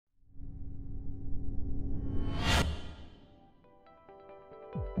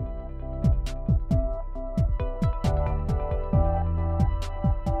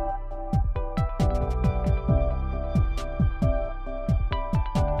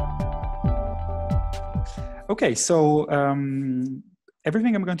Okay, so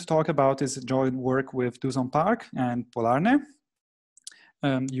everything I'm going to talk about is joint work with Dusan Park and Polarne.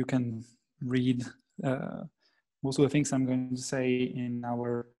 You can read most of the things I'm going to say in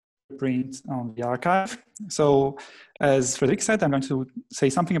our print on the archive. So as Frederic said, I'm going to say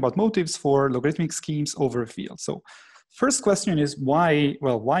something about motives for logarithmic schemes over a field. So first question is why,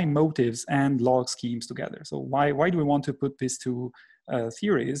 well, why motives and log schemes together? So why do we want to put these two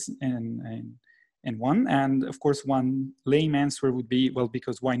theories in one? And of course, one lame answer would be, well,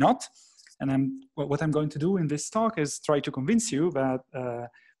 because why not? And what I'm going to do in this talk is try to convince you that,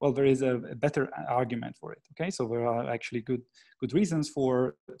 well, there is a better argument for it, okay? So there are actually good reasons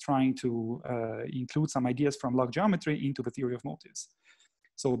for trying to include some ideas from log geometry into the theory of motives.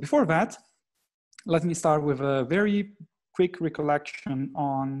 So before that, let me start with a very quick recollection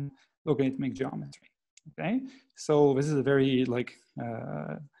on logarithmic geometry, okay? So this is a very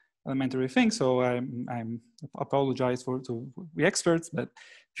elementary thing, so I apologize to the experts, but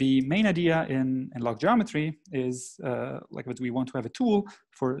the main idea in log geometry is like that we want to have a tool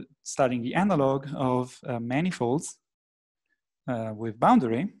for studying the analog of manifolds with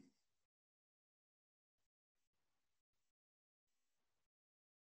boundary.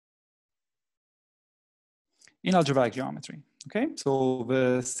 In algebraic geometry, okay? So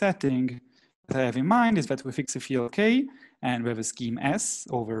the setting that I have in mind is that we fix a field K and we have a scheme S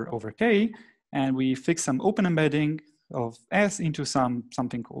over K, and we fix some open embedding of S into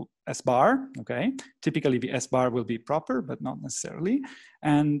something called S bar, okay? Typically the S bar will be proper, but not necessarily.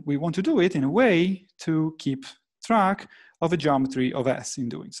 And we want to do it in a way to keep track of a geometry of S in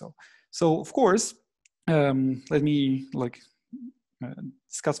doing so. So of course, let me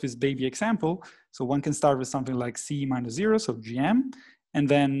discuss this baby example. So one can start with something like C minus 0, so GM, and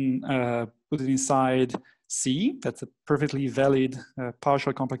then put it inside C. That's a perfectly valid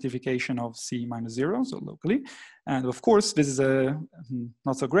partial compactification of C minus 0, so locally. And of course, this is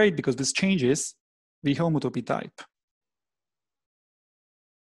not so great because this changes the homotopy type.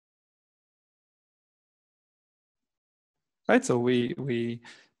 Right, so we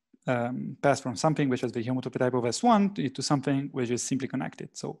pass from something which has the homotopy type of S1 to something which is simply connected.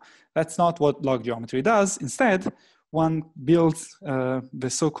 So that's not what log geometry does. Instead, one builds the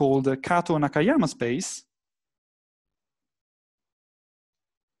so-called Kato-Nakayama space.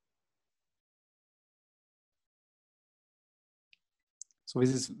 So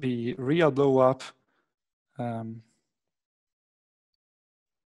this is the real blow up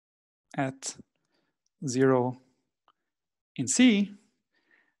at 0 in C.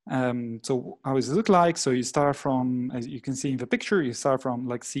 So how does it look like? So you start from, as you can see in the picture, you start from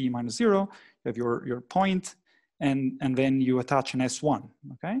like C minus 0, you have your point, and then you attach an S1,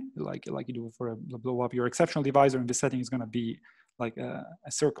 okay? Like you do for a blow up. Your exceptional divisor in this setting is gonna be like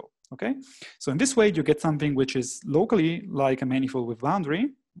a circle, okay? So in this way, you get something which is locally like a manifold with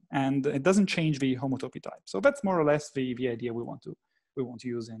boundary, and it doesn't change the homotopy type. So that's more or less the idea we want to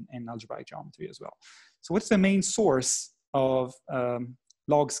use in algebraic geometry as well. So what's the main source of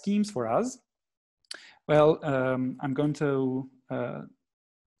log schemes for us? Well, I'm going to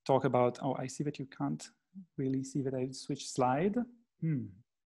talk about, oh, I see that you can't really see that I switched slide. Can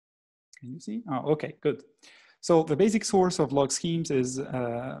you see? Oh, okay, good. So the basic source of log schemes is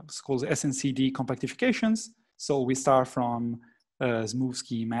called SNCD compactifications. So we start from smooth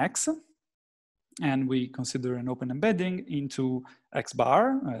scheme X, and we consider an open embedding into X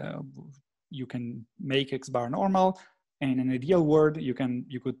bar. You can make X bar normal, and in an ideal world, you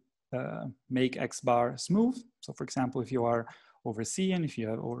could make X bar smooth. So for example, if you are over C and if you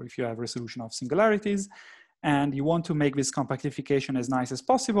have resolution of singularities, and you want to make this compactification as nice as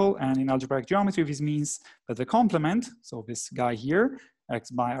possible, and in algebraic geometry, this means that the complement, so this guy here,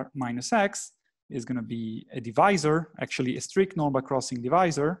 X bar minus X, is gonna be a divisor, actually a strict normal crossing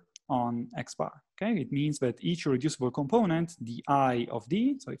divisor on X bar, okay? It means that each irreducible component, di of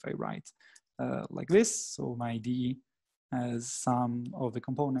D, so if I write like this, so my D as sum of the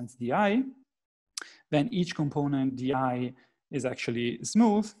components di, then each component di is actually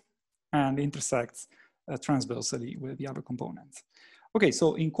smooth and intersects transversally with the other components. Okay,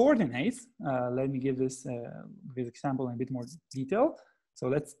 so in coordinates, let me give this example in a bit more detail. So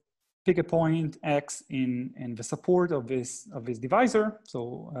let's pick a point X in the support of this divisor.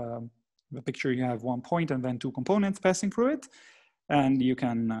 So the picture, you have one point and then two components passing through it. And you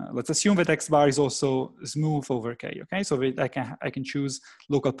can, let's assume that X bar is also smooth over K, okay? So I can choose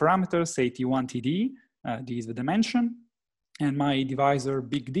local parameters, say T1, TD, D is the dimension, and my divisor,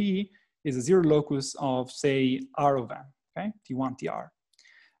 big D, is a zero locus of, say, R of M, okay? T1, TR.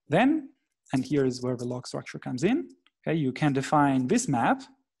 Then, and here is where the log structure comes in, okay? You can define this map.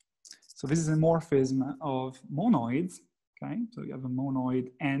 So this is a morphism of monoids, okay? So you have a monoid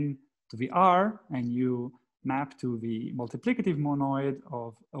n to the r, and you map to the multiplicative monoid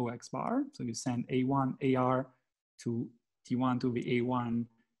of OX bar. So you send A1 AR to T1 to the A1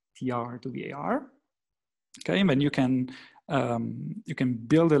 TR to the AR. Okay, and then you can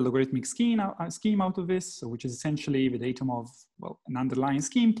build a logarithmic scheme out of this, so which is essentially the datum of, well, an underlying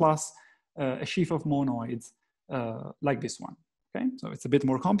scheme plus a sheaf of monoids like this one. Okay, so it's a bit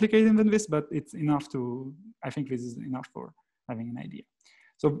more complicated than this, but it's enough to, I think this is enough for having an idea.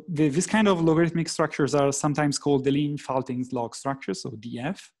 So this kind of logarithmic structures are sometimes called Deligne-Faltings log structures, so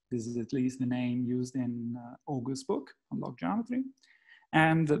DF. This is at least the name used in August's book on log geometry.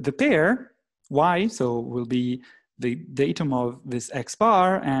 And the pair, Y, so will be the datum of this X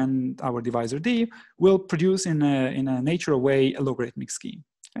bar and our divisor D, will produce in a natural way a logarithmic scheme.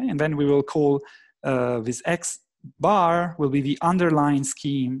 Okay? And then we will call this X bar will be the underlying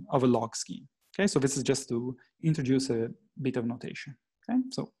scheme of a log scheme. Okay, so this is just to introduce a bit of notation. Okay,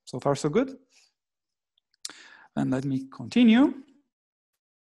 so far so good. And let me continue.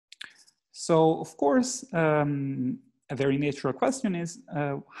 So of course, a very natural question is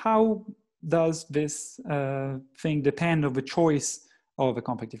how does this thing depend on the choice of a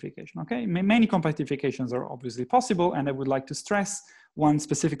compactification? Okay, many compactifications are obviously possible, and I would like to stress one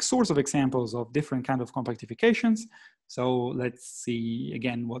specific source of examples of different kind of compactifications. So let's see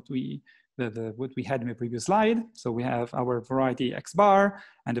again what we had in the previous slide. So we have our variety X bar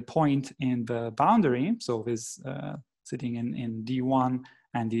and a point in the boundary. So this sitting in D1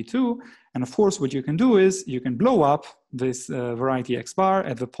 and D2. And of course, what you can do is you can blow up this variety X bar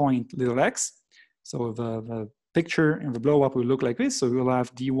at the point little x. So the picture in the blow up will look like this. So we will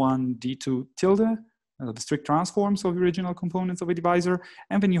have D1, D2 tilde, the strict transforms of the original components of a divisor.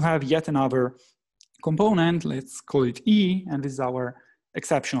 And then you have yet another component, let's call it E, and this is our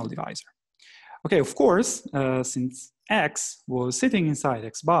exceptional divisor. Okay, of course, since X was sitting inside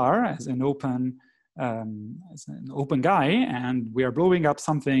X bar as an open guy, and we are blowing up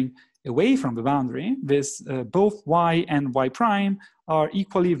something away from the boundary, this both Y and Y prime are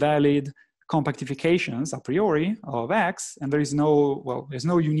equally valid compactifications a priori of X, and there is no, well, there's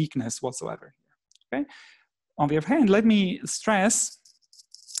no uniqueness whatsoever here. Okay. On the other hand, let me stress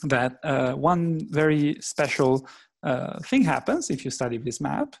that one very special thing happens if you study this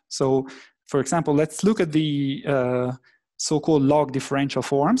map. So, for example, let's look at the so-called log differential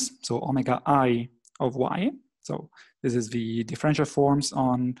forms. So omega I of Y. So this is the differential forms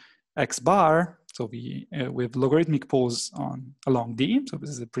on X bar. So with logarithmic poles along D. So this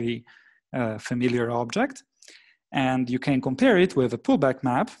is a pretty familiar object. And you can compare it with a pullback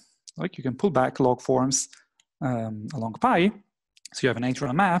map. Like you can pull back log forms along pi. So you have a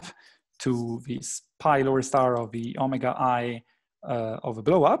natural map to this pi lower star of the omega I of a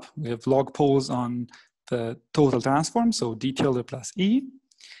blow up. We have log poles on the total transform, so D tilde plus E.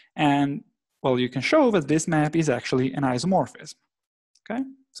 And well, you can show that this map is actually an isomorphism. Okay,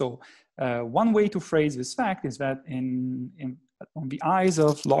 so one way to phrase this fact is that on the eyes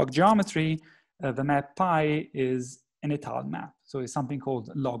of log geometry, the map pi is an étale map. So it's something called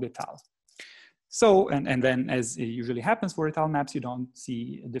log étale. So, and then as it usually happens for étale maps, you don't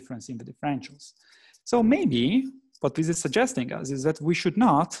see a difference in the differentials. So maybe what this is suggesting us is that we should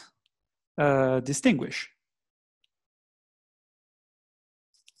not distinguish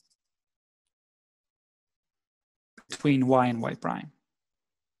between Y and Y prime.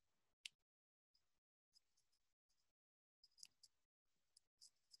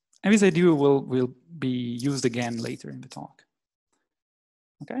 And this idea will be used again later in the talk.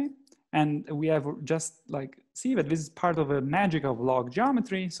 Okay, and we have just like see that this is part of a magic of log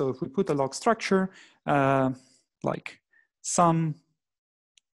geometry. So if we put a log structure like some,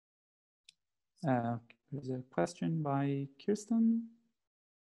 there's a question by Kirsten.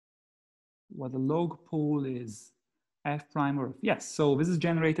 What the log pole is F prime or yes, so this is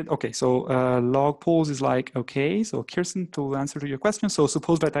generated. Okay, so log poles is like, okay, so Kirsten, to answer to your question, so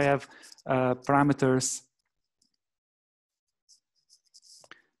suppose that I have parameters,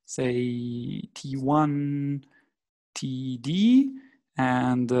 say T1, TD,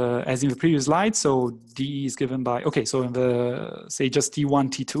 and as in the previous slide, so D is given by, okay, so in the, say just T1,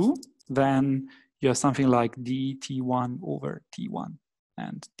 T2, then you have something like D T1 over T1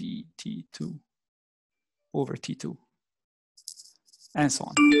 and D T2 over T2. And so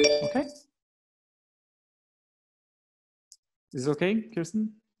on, okay? Is it okay,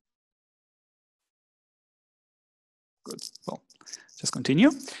 Kirsten? Good, well, just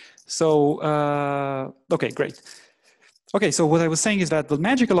continue. So, okay, great. Okay, so what I was saying is that the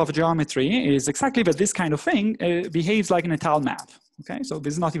magic of geometry is exactly that this kind of thing behaves like an étale map. Okay, so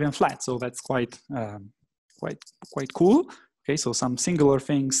this is not even flat, so that's quite cool. Okay, so some singular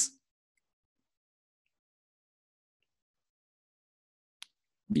things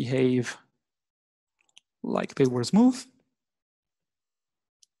behave like they were smooth.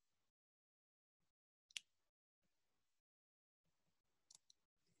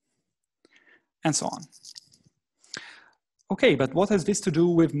 And so on. Okay, but what has this to do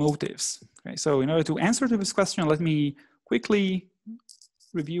with motives? Okay, so in order to answer to this question, let me quickly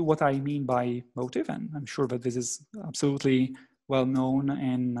review what I mean by motive, and I'm sure that this is absolutely well known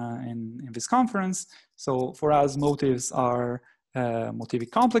in this conference. So for us, motives are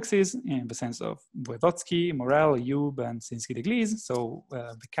motivic complexes in the sense of Voevodsky, Morel, Youb, and Sinski-de-Gliese. So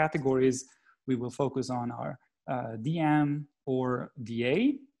the categories we will focus on are DM or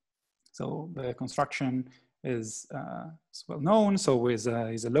DA. So the construction is well known. So is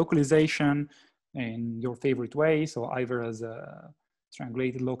a localization in your favorite way. So either as a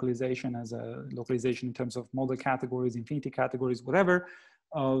triangulated localization, as a localization in terms of model categories, infinity categories, whatever,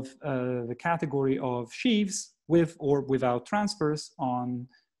 of the category of sheaves with or without transfers on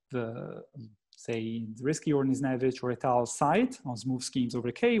the, say, Zariski or Nisnevich or étale site on smooth schemes over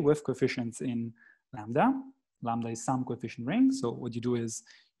K with coefficients in lambda. Lambda is some coefficient ring. So what you do is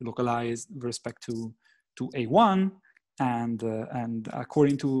you localize with respect to A1, and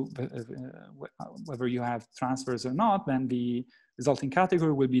according to whether you have transfers or not, then the resulting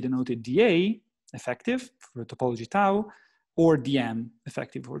category will be denoted DA, effective for topology tau, or DM,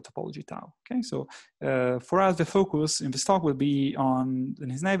 effective for topology tau. Okay, so for us, the focus in this talk will be on the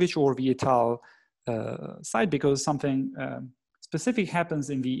Nisnevich or the étale side, because something specific happens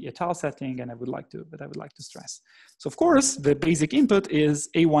in the étale setting, and I would like to stress. So of course, the basic input is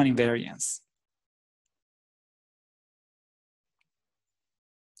A1 invariance.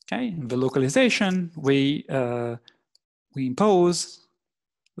 Okay, in the localization, we impose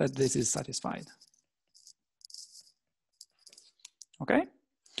that this is satisfied. Okay,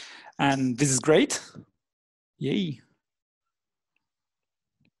 and this is great. Yay.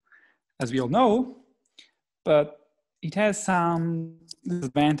 As we all know, but it has some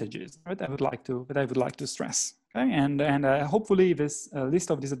disadvantages that I would like to stress. Okay, and hopefully this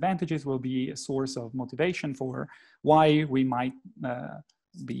list of disadvantages will be a source of motivation for why we might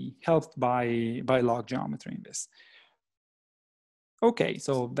be helped by log geometry in this. Okay,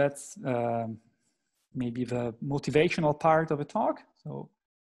 so that's maybe the motivational part of the talk. So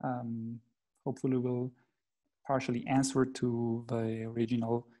hopefully we'll partially answer to the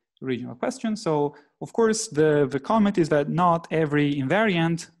original question. So of course, the comment is that not every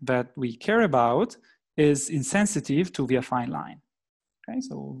invariant that we care about is insensitive to the affine line. Okay,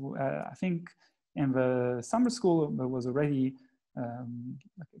 so I think in the summer school there was already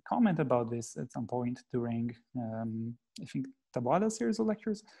like a comment about this at some point during I think Tabuada's series of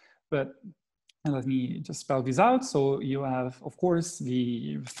lectures, but let me just spell this out. So you have, of course,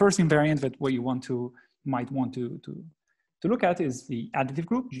 the first invariant that what you might want to look at is the additive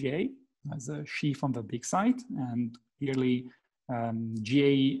group GA as a sheaf on the big site, and clearly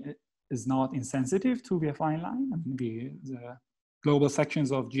GA is not insensitive to the affine line. I mean, the global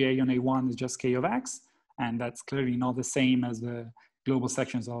sections of GA on A1 is just K of X, and that's clearly not the same as the global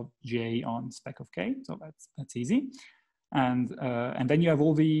sections of GA on spec of K. So that's easy. And then you have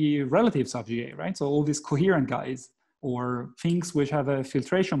all the relatives of GA, right? So all these coherent guys, or things which have a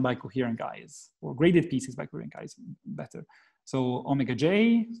filtration by coherent guys, or graded pieces by coherent guys, better. So omega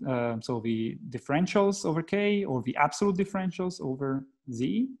J, so the differentials over K, or the absolute differentials over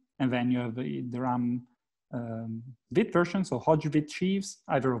Z. And then you have the Ram-Witt version, so Hodge-Witt sheaves,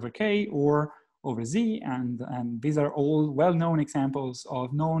 either over K or over Z. And these are all well-known examples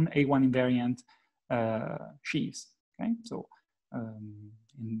of known A1 invariant sheaves. Okay, so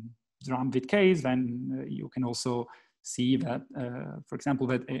in the Ram-Witt case, then you can also see that, for example,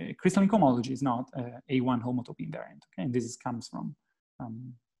 that crystalline cohomology is not A1 homotopy invariant. Okay, and this comes from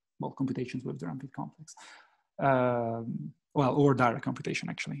well, computations with the Ram-Witt complex, well, or direct computation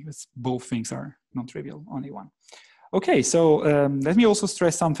actually. It's, both things are non-trivial on A1. Okay, so let me also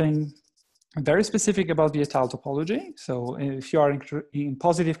stress something very specific about the étale topology. So if you are in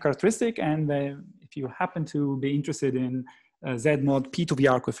positive characteristic, and if you happen to be interested in Z mod P to the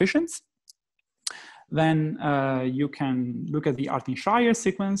R coefficients, then you can look at the Artin-Schreier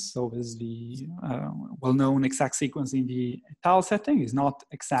sequence. So this is the well-known exact sequence in the étale setting. It's not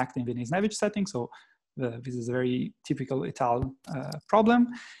exact in the Nisnevich setting. So this is a very typical étale problem.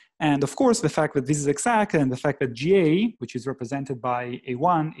 And of course, the fact that this is exact and the fact that GA, which is represented by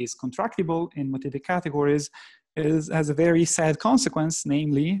A1, is contractible in motivic categories has a very sad consequence,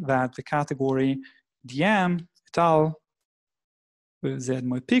 namely that the category DM étale with Z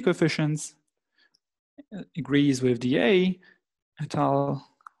mod P coefficients, agrees with dA, étale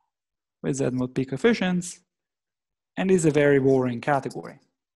with Z mod P coefficients, and is a very boring category,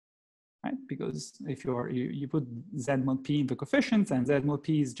 right? Because if you put Z mod P in the coefficients, and Z mod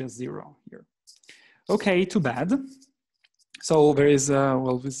P is just 0 here. Okay, too bad. So there is,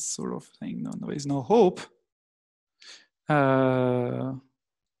 well, this sort of thing, no, there is no hope.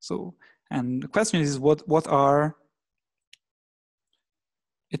 So, and the question is, what are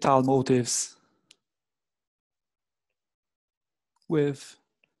étale motives with,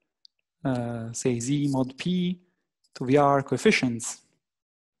 say, Z mod P to VR coefficients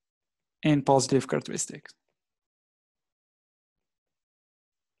in positive characteristics?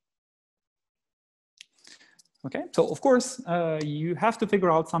 Okay, so of course, you have to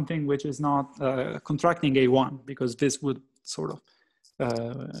figure out something which is not contracting A1, because this would sort of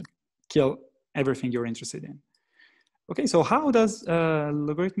kill everything you're interested in. Okay, so how does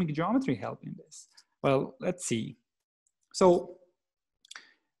logarithmic geometry help in this? Well, let's see. So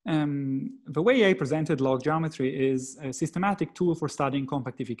the way I presented log geometry is a systematic tool for studying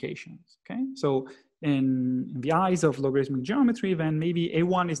compactifications. Okay, so in the eyes of logarithmic geometry, then maybe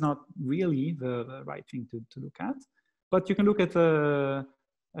A1 is not really the right thing to look at, but you can look at the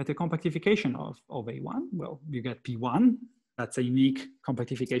compactification of A1. Well, you get P1. That's a unique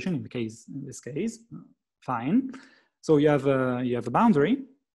compactification in this case. Fine. So you have a boundary.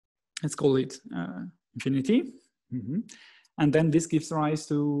 Let's call it infinity. And then this gives rise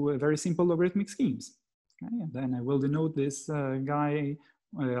to very simple logarithmic schemes. Okay? And then I will denote this guy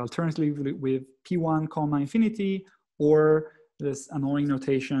alternatively with P1 comma infinity, or this annoying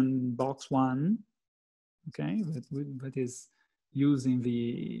notation box 1, okay, that is using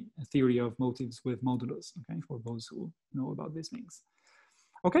the theory of motives with modulus, okay, for those who know about these things.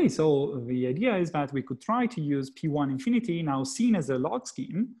 Okay, so the idea is that we could try to use P1 infinity, now seen as a log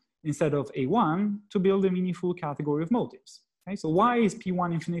scheme, instead of A1, to build a meaningful category of motives. Okay, so why is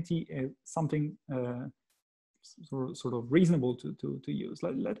P1 infinity something sort of reasonable to use?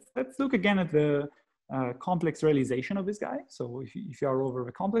 Let's look again at the complex realization of this guy. So if you are over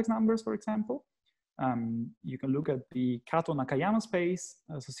the complex numbers, for example, you can look at the Kato-Nakayama space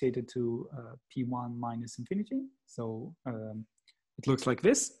associated to P1 minus infinity. So it looks like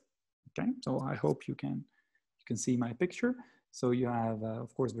this. Okay, so I hope you can see my picture. So you have,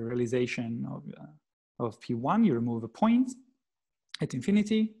 of course, the realization of P1. You remove a point at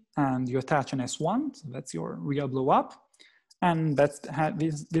infinity, and you attach an S1. So that's your real blow up. And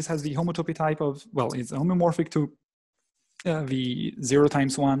this has the homotopy type of, well, it's homomorphic to the 0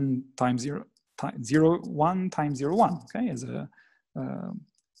 times 1 times 0, 1 times 0, 1, okay, as a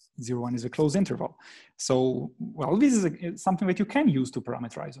 0, 1 is a closed interval. So, well, this is something that you can use to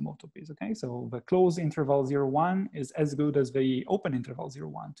parameterize homotopies, okay? So the closed interval 0, 1 is as good as the open interval 0,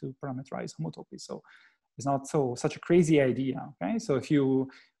 1 to parameterize homotopies. So it's not such a crazy idea, okay? So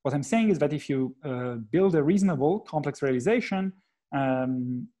what I'm saying is that if you build a reasonable complex realization,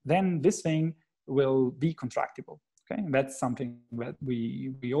 then this thing will be contractible, okay? And that's something that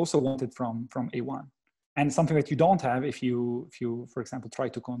we also wanted from A1. And something that you don't have if you, for example, try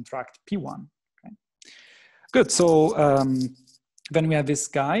to contract P1. Okay? Good. So then we have this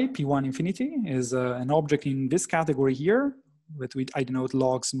guy, P1 infinity, is an object in this category here, that I denote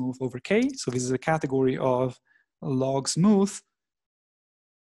log smooth over K. So this is a category of log smooth.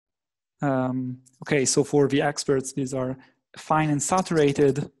 Okay, so for the experts, these are fine and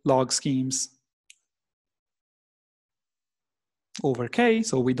saturated log schemes over K,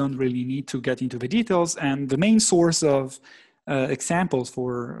 so we don't really need to get into the details. And the main source of examples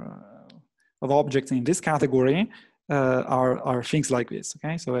of objects in this category are things like this,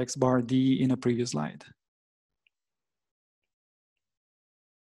 okay? So X bar D in a previous slide.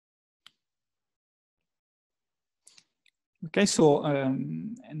 Okay, so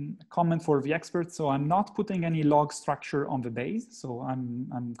and a comment for the experts. So I'm not putting any log structure on the base. So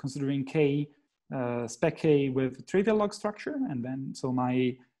I'm considering K, spec K with trivial log structure. And then, so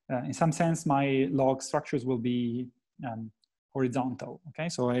in some sense, my log structures will be horizontal. Okay,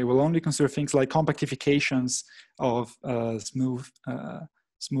 so I will only consider things like compactifications of smooth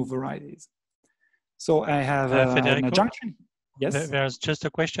varieties. So I have an adjunction. Yes. There's just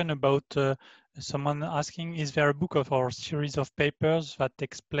a question about someone asking, is there a book or series of papers that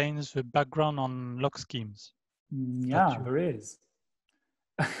explains the background on log schemes? Yeah, there is.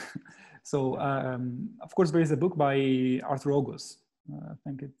 So, of course, there is a book by Arthur August. I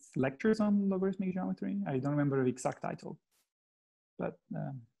think it's Lectures on Logarithmic Geometry. I don't remember the exact title, but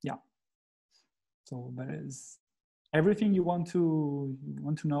yeah. So there is everything you want to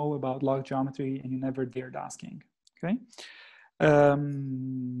know about log geometry, and you never dared asking. Okay.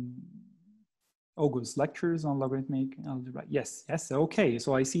 August, lectures on logarithmic algebra. Yes, yes, okay.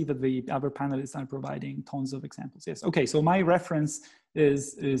 So I see that the other panelists are providing tons of examples. Yes, okay. So my reference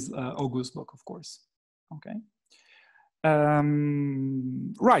is August's book, of course. Okay.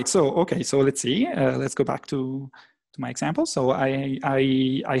 Right. So okay. So let's see. Let's go back to my example. So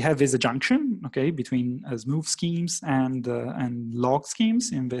I have this adjunction, okay, between smooth schemes and log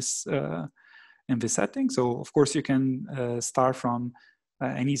schemes in this setting. So of course you can start from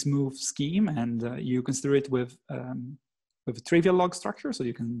any smooth scheme, and you consider it with a trivial log structure. So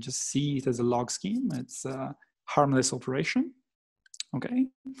you can just see it as a log scheme. It's a harmless operation. Okay.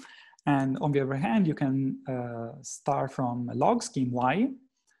 And on the other hand, you can start from a log scheme Y,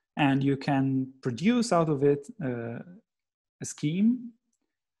 and you can produce out of it a scheme.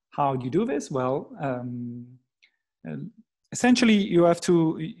 How do you do this? Well, essentially you have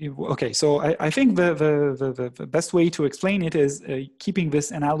to, okay, so I think the best way to explain it is keeping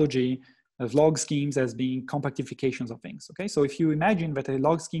this analogy of log schemes as being compactifications of things, okay? So if you imagine that a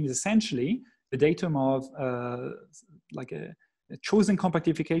log scheme is essentially the datum of like a chosen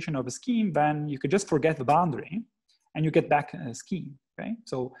compactification of a scheme, then you could just forget the boundary and you get back a scheme, okay?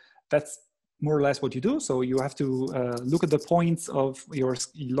 So that's more or less what you do. So you have to look at the points of your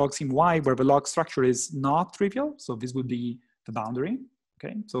log scheme Y where the log structure is not trivial. So this would be the boundary,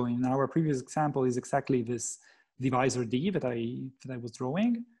 okay? So in our previous example is exactly this divisor D that I was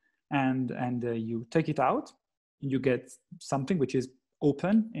drawing, and you take it out, and you get something which is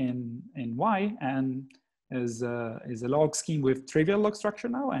open in Y, and is a log scheme with trivial log structure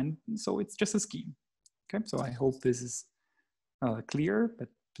now, and so it's just a scheme. Okay, so I hope this is clear, but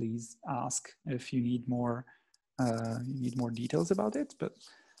please ask if you need more details about it. But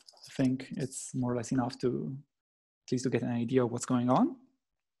I think it's more or less enough to at least to get an idea of what's going on.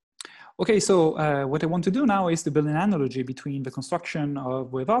 Okay, so what I want to do now is to build an analogy between the construction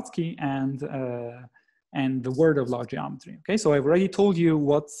of Voevodsky and the word of log geometry. Okay, so I've already told you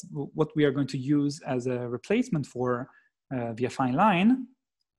what we are going to use as a replacement for the affine line,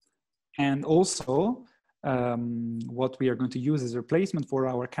 and also what we are going to use as a replacement for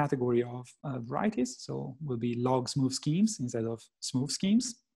our category of varieties. So will be log smooth schemes instead of smooth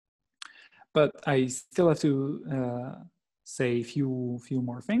schemes. But I still have to say a few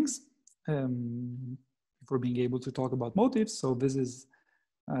more things before being able to talk about motives. So this is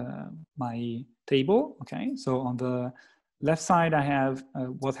my table, okay? So on the left side, I have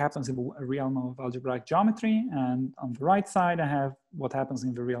what happens in the realm of algebraic geometry, and on the right side, I have what happens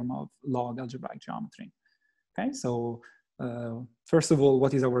in the realm of log algebraic geometry. Okay, so first of all,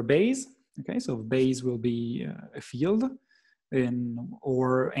 what is our base? Okay, so base will be a field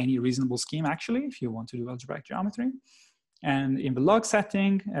or any reasonable scheme, actually, if you want to do algebraic geometry. And in the log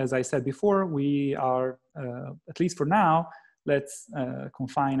setting, as I said before, we are, at least for now, let's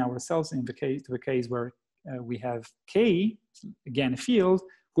confine ourselves to the case where we have K, again, a field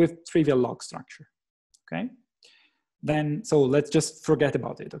with trivial log structure, okay? Then, so let's just forget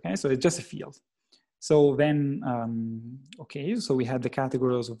about it, okay? So it's just a field. So then, okay, so we have the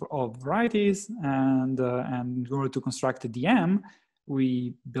categories of varieties, and in order to construct a DM,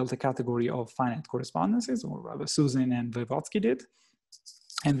 we built a category of finite correspondences, or rather Susan and Voevodsky did.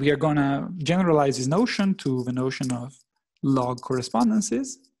 And we are gonna generalize this notion to the notion of log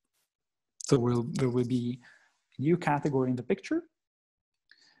correspondences. So there will be a new category in the picture.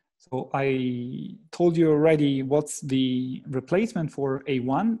 So I told you already what's the replacement for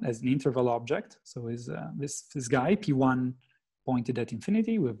A1 as an interval object. So is this guy, P1 pointed at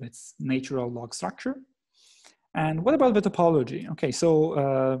infinity with its natural log structure. And what about the topology? Okay,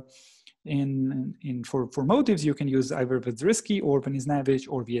 so for motives, you can use either the Zurich or the Milne-Ramachandran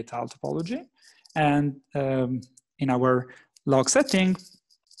or the étale topology. And in our log setting,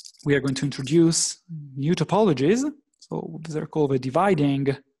 we are going to introduce new topologies. So these are called the dividing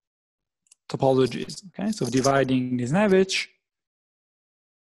topologies. Okay, so dividing Milne-Ramachandran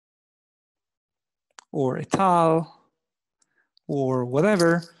or étale or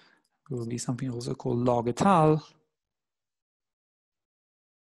whatever. There will be something also called log étale.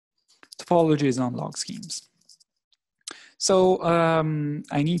 Topologies on log schemes. So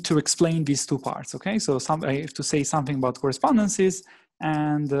I need to explain these two parts, okay? So I have to say something about correspondences,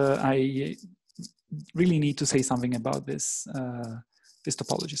 and I really need to say something about this, this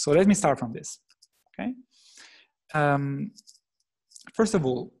topology. So let me start from this, okay? First of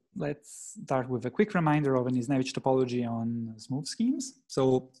all, let's start with a quick reminder of an Milne-Ramachandran topology on smooth schemes.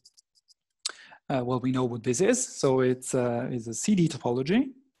 So, well, we know what this is. So it's a CD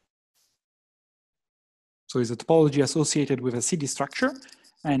topology. So it's a topology associated with a CD structure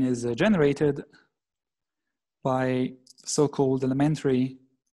and is generated by so-called elementary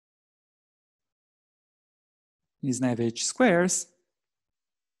Misnevich squares,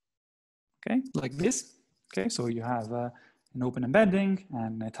 okay, like this. Okay, so you have an open embedding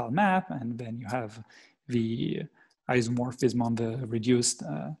and a étale map, and then you have the isomorphism on the reduced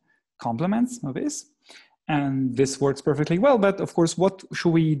complements of this. And this works perfectly well, but of course, what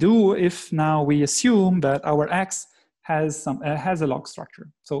should we do if now we assume that our X has a log structure?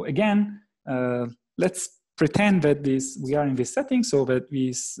 So again, let's pretend that we are in this setting, so that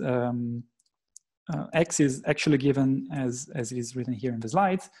this X is actually given as is written here in the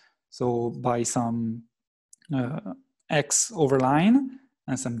slides. So by some X over line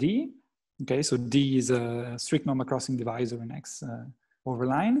and some D. Okay, so D is a strict normal crossing divisor in X over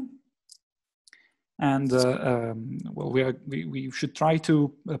line. And well, we should try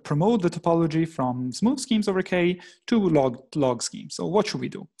to promote the topology from smooth schemes over K to log schemes. So what should we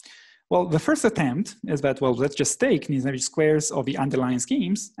do? Well, the first attempt is that, well, let's just take Misnevich squares of the underlying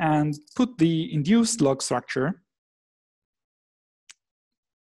schemes and put the induced log structure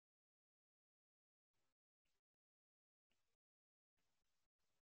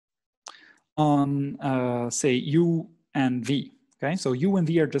on, say, U and V. Okay, so U and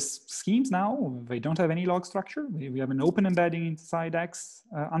V are just schemes now. They don't have any log structure. We have an open embedding inside X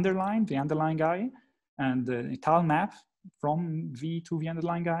underline, the underlying guy, and an étale map from V to the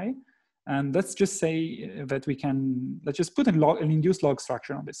underlying guy. And let's just say that we can, let's just put an induced log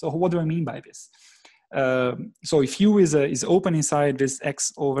structure on this. So what do I mean by this? So if U is open inside this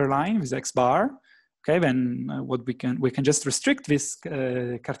X overline, this X bar, okay, then what we can just restrict this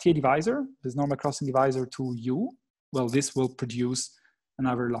Cartier divisor, this normal crossing divisor, to U. Well, this will produce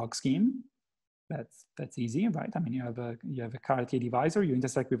another log scheme. That's easy, right? I mean, you have a Cartier divisor, you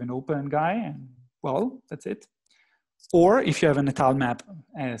intersect with an open guy, and well, that's it. Or if you have an étale map,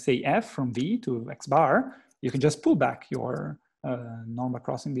 say F from V to X bar, you can just pull back your normal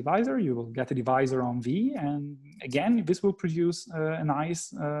crossing divisor. You will get a divisor on V, and again, this will produce a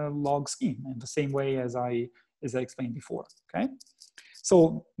nice log scheme in the same way as I explained before. Okay,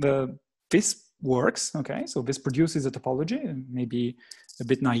 so this works. Okay, so this produces a topology, maybe a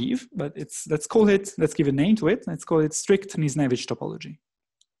bit naive, but let's give a name to it. Let's call it strict Misnevich topology.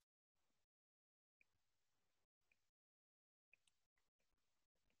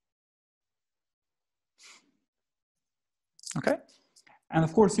 Okay, and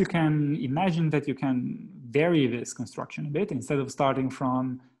of course you can imagine that you can vary this construction a bit. Instead of starting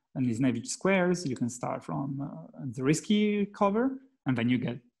from Misnevich squares, you can start from the Zurich cover, and then you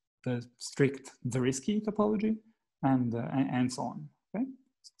get the strict Zurich topology, and so on. Okay,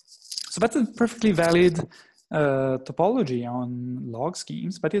 so that's a perfectly valid topology on log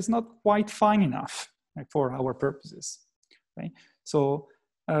schemes, but it's not quite fine enough, like, for our purposes. Okay, so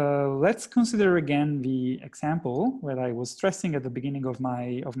let's consider again the example that I was stressing at the beginning of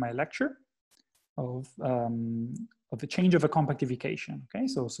my lecture of the change of a compactification. Okay,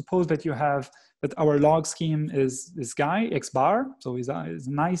 so suppose that you have that our log scheme is this guy X bar, so is a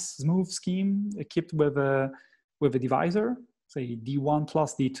nice smooth scheme equipped with a divisor, say D1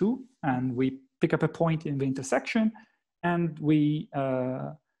 plus D2, and we pick up a point in the intersection, and we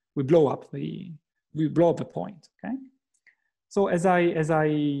blow up the point. Okay. So as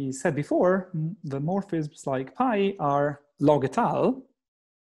I said before, the morphisms like pi are log étale,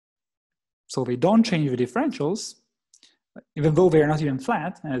 so they don't change the differentials, even though they are not even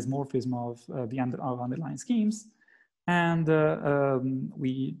flat as morphism of the underlying schemes. And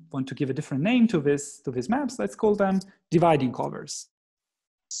we want to give a different name to these maps. Let's call them dividing covers.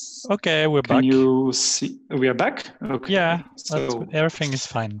 Okay, we're back. Can you see? We are back. Okay. Yeah, so everything is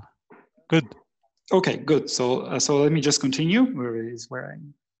fine. Good. Okay, good. So let me just continue where I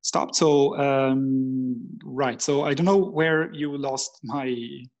stopped. So right. So I don't know where you lost my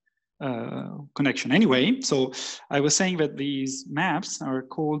connection. Anyway, so I was saying that these maps are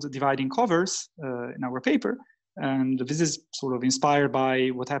called dividing covers in our paper, and this is sort of inspired by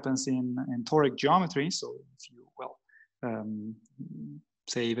what happens in toric geometry. So if you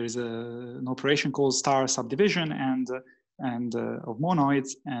say there is an operation called star subdivision and of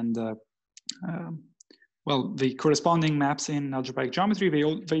monoids, and well, the corresponding maps in algebraic geometry,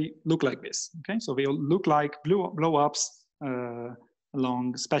 they look like this. Okay, so they all look like blow-ups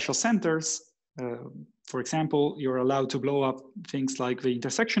along special centers. For example, you're allowed to blow up things like the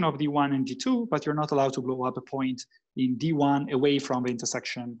intersection of D1 and D2, but you're not allowed to blow up a point in D1 away from the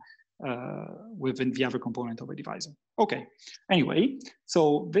intersection within the other component of a divisor. Okay, anyway,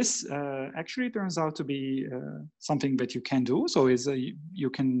 so this actually turns out to be something that you can do. So you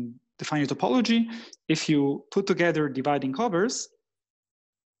can define a topology if you put together dividing covers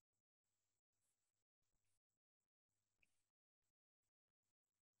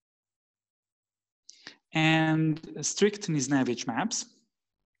and strict Nisnevich maps.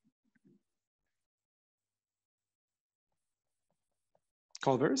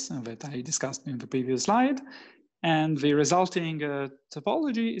 Culvers that I discussed in the previous slide. And the resulting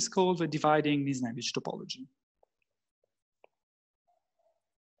topology is called the dividing Nisnevich topology.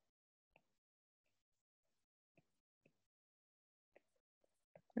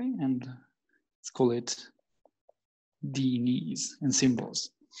 Okay, and let's call it D-Nis and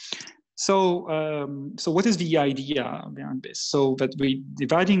symbols. So, so what is the idea behind this? So that we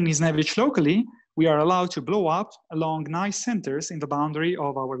dividing Nisnevich locally, we are allowed to blow up along nice centers in the boundary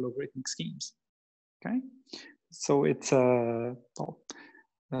of our logarithmic schemes. Okay, so it's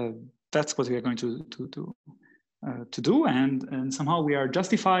that's what we are going to do, and somehow we are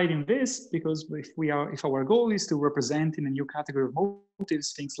justified in this because if our goal is to represent in a new category of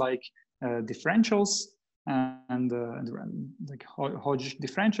motives things like differentials and like Hodge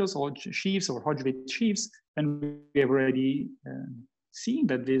differentials, Hodge sheaves, or Hodge-Witt sheaves, then we have already seen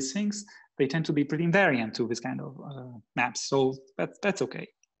that these things, they tend to be pretty invariant to this kind of maps. So that's okay.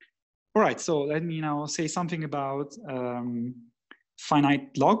 All right, so let me now say something about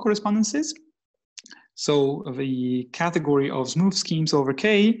finite log correspondences. So the category of smooth schemes over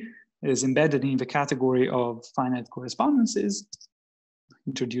K is embedded in the category of finite correspondences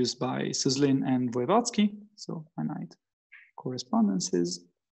introduced by Suslin and Voevodsky. So finite correspondences.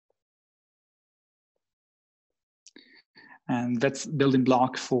 And that's building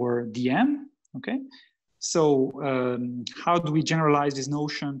block for DM, okay? So how do we generalize this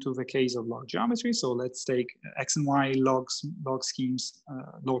notion to the case of log geometry? So let's take X and Y log schemes,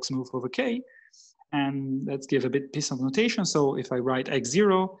 log smooth over K. And let's give a piece of notation. So if I write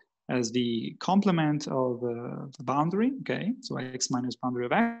x0 as the complement of the boundary, okay, so x minus boundary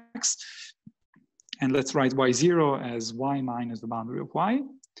of x, and let's write y0 as y minus the boundary of y.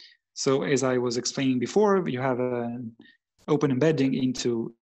 So as I was explaining before, you have an open embedding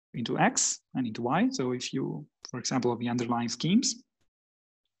into x and into y. So if you, for example, of the underlying schemes,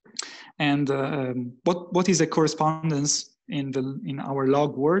 and what is the correspondence in our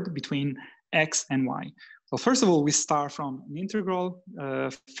log word between x and y? Well, first of all, we start from an integral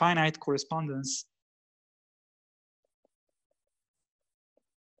finite correspondence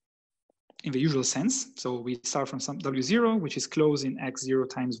in the usual sense. So we start from some w0, which is closed in x0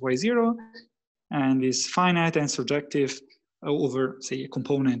 times y0, and is finite and surjective over, say, a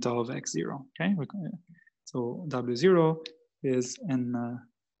component of x0. Okay, so w0 is an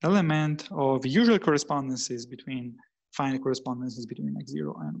element of the usual correspondences between finite correspondences between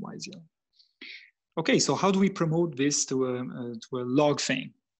x0 and y0. Okay, so how do we promote this to a log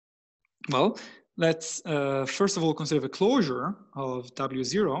thing? Well, let's first of all consider the closure of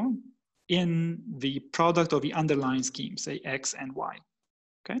w0 in the product of the underlying scheme, say x and y.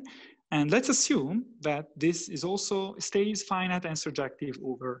 Okay, and let's assume that this is also stays finite and surjective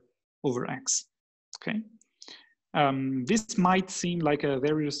over x. Okay, this might seem like a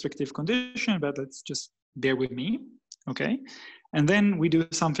very restrictive condition, but let's just bear with me. Okay. And then we do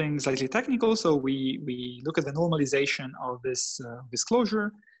something slightly technical. So we look at the normalization of this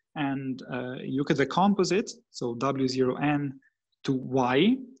closure and look at the composite, so w0n to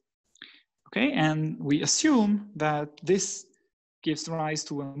y. Okay, and we assume that this gives rise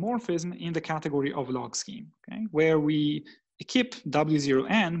to a morphism in the category of log scheme, okay, where we equip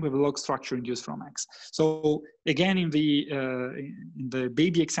w0n with a log structure induced from x. So again, in the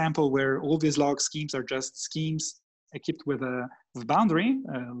baby example where all these log schemes are just schemes equipped with a boundary,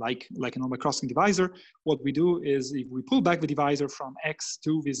 like a normal crossing divisor, what we do is if we pull back the divisor from x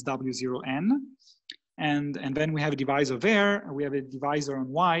to this w0n, and then we have a divisor there, we have a divisor on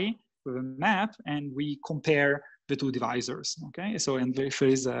y with a map, and we compare the two divisors, okay? So, and if there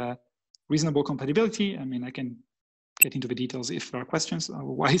is a reasonable compatibility, I mean, I can get into the details if there are questions,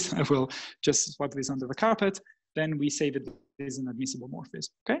 otherwise I will just swap this under the carpet, then we say that this is an admissible morphism,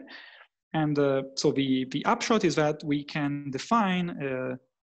 okay? And so the upshot is that we can define a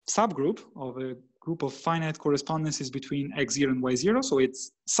subgroup of a group of finite correspondences between x0 and y0. So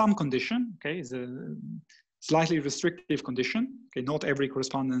it's some condition, okay? It's a slightly restrictive condition. Okay, not every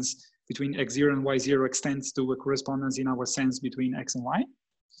correspondence between x0 and y0 extends to a correspondence in our sense between x and y.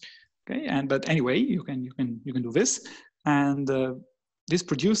 Okay, but anyway, you can do this, and this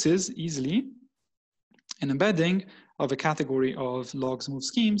produces easily an embedding of a category of log smooth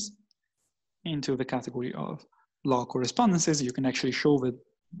schemes into the category of log correspondences. You can actually show that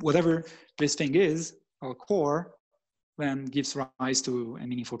whatever this thing is, our core, then gives rise to a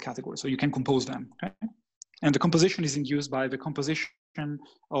meaningful category. So you can compose them, okay? And the composition is induced by the composition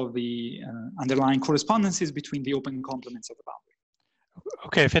of the underlying correspondences between the open complements of the boundary.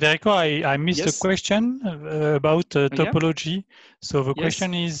 Okay, Federico, I missed Yes. a question about topology. Yeah. So the Yes.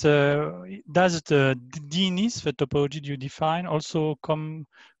 question is, does the DNIs, the topology you define, also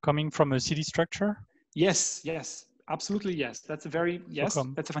coming from a CD structure? Yes, yes, absolutely yes. That's a very, yes,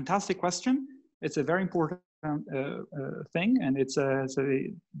 that's a fantastic question. It's a very important thing, and it's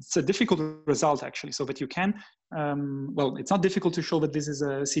a difficult result actually, so that you can, well, it's not difficult to show that this is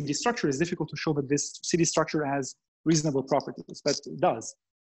a CD structure, it's difficult to show that this CD structure has reasonable properties, but it does.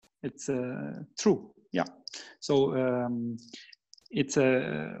 It's true, yeah. So it's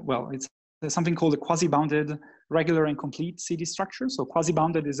something called a quasi-bounded regular and complete CD structure. So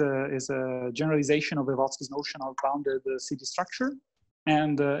quasi-bounded is a generalization of Voevodsky's notion of bounded CD structure.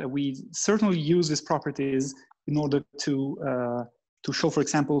 And we certainly use these properties in order to show, for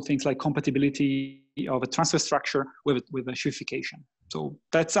example, things like compatibility of a transfer structure with a sheafification. So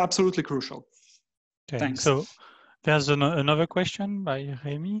that's absolutely crucial. Okay. Thanks. So there's another question by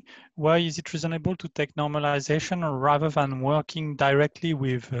Remy. Why is it reasonable to take normalization rather than working directly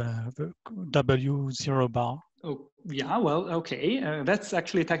with the W0 bar? Oh, yeah, well, okay. That's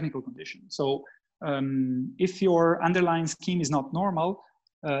actually a technical condition. So if your underlying scheme is not normal,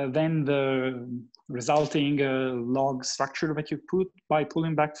 then the resulting log structure that you put by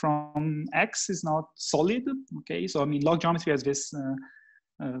pulling back from X is not solid. Okay, so I mean, log geometry has this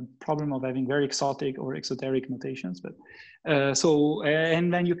problem of having very exotic or exoteric notations, but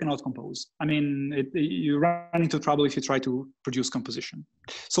and then you cannot compose. I mean, you run into trouble if you try to produce composition.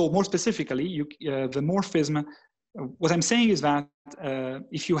 So more specifically, the morphism. What I'm saying is that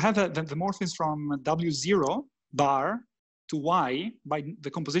if you have the morphism from W0 bar to Y by the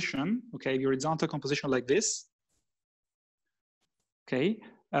composition, okay, the horizontal composition like this, okay,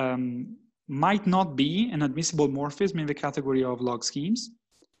 might not be an admissible morphism in the category of log schemes.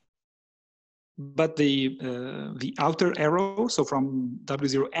 But the outer arrow, so from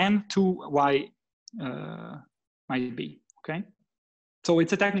W0n to Y, might be, okay? So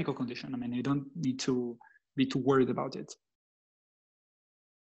it's a technical condition. I mean, you don't need to be too worried about it.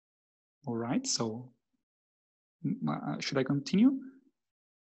 All right, so should I continue?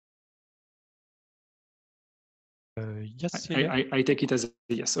 Yes. I take it as a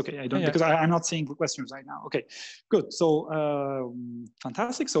yes. Okay, I don't, because I'm not seeing questions right now. Okay, good. So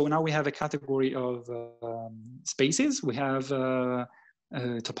fantastic. So now we have a category of spaces. We have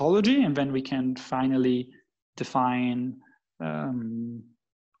topology, and then we can finally define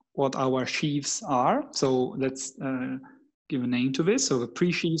what our sheaves are. So let's give a name to this. So the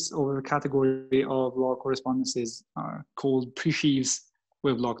pre-sheaves over a category of log correspondences are called pre-sheaves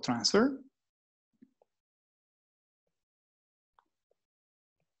with log transfer.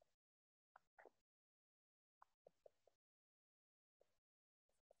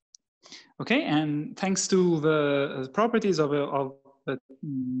 Okay, and thanks to the properties of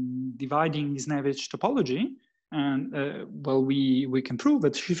dividing Misnevich topology, and well, we can prove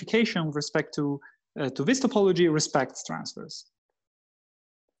that sheafification with respect to this topology respects transfers.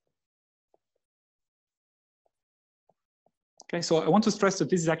 Okay, so I want to stress that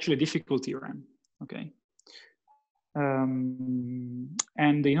this is actually a difficult theorem. Okay,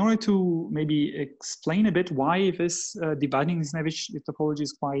 and in order to maybe explain a bit why this dividing Misnevich topology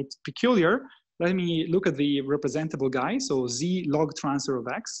is quite peculiar, let me look at the representable guy. So Z log transfer of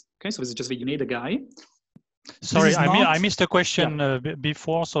X. Okay, so this is just the Uneda guy. Sorry, I missed a question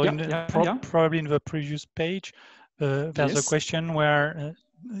before. So probably in the previous page, there's a question where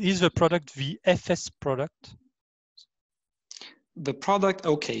is the product the FS product? The product,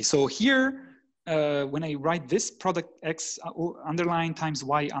 okay. So here, when I write this product X underline times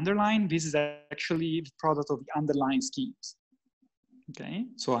Y underline, this is actually the product of the underlying schemes. Okay,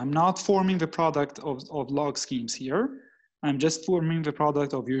 so I'm not forming the product of log schemes here. I'm just forming the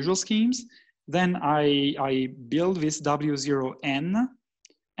product of usual schemes. Then I build this W0n,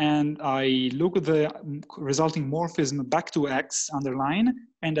 and I look at the resulting morphism back to X underline,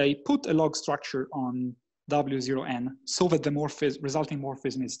 and I put a log structure on W0n so that the resulting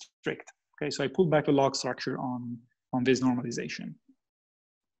morphism is strict. Okay, so I pull back a log structure on this normalization.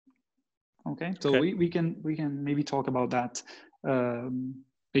 Okay, so we can maybe talk about that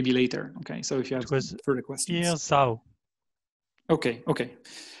maybe later. Okay, so if you have further questions. Here's how. Okay.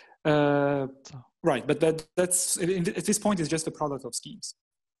 Right, but that's at this point is just a product of schemes.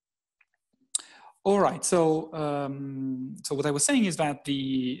 All right, so so what I was saying is that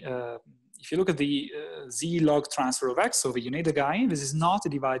if you look at the Z log transfer of X, so the Uneda guy, this is not a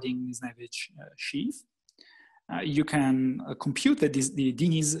dividing Misnevich sheaf. You can compute the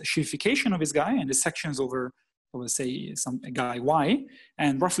Dini's sheafification of this guy and the sections over say a guy Y,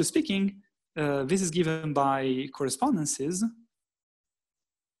 and roughly speaking, this is given by correspondences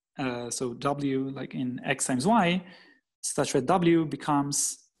so W like in X times Y, such that W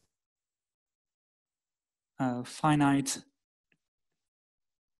becomes finite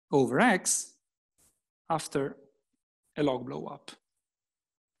over X after a log blow up.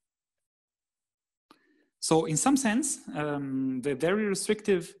 So in some sense, the very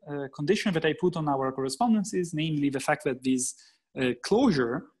restrictive condition that I put on our correspondences, namely the fact that this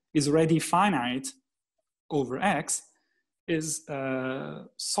closure is already finite over X, is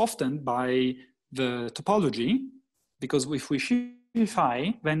softened by the topology, because if we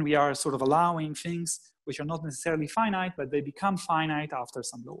shiftify, then we are sort of allowing things which are not necessarily finite, but they become finite after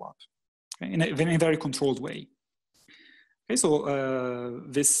some blow up, okay? in a very controlled way. Okay, so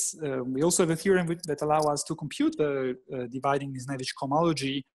we also have a theorem that allows us to compute the dividing Misnevich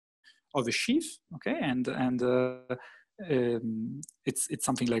cohomology of a sheaf. Okay, and it's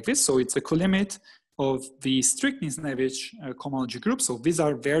something like this. So it's a colimit of the strict Misnevich cohomology groups. So these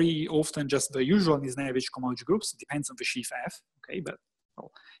are very often just the usual Misnevich cohomology groups. It depends on the sheaf F. Okay, but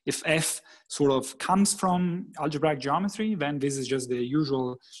well, if F sort of comes from algebraic geometry, then this is just the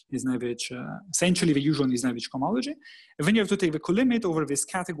usual Misnevich, essentially the usual Misnevich cohomology. And then you have to take the colimit over this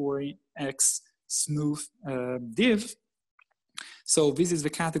category X smooth div. So this is the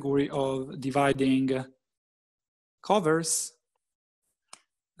category of dividing covers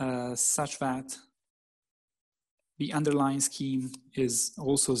such that the underlying scheme is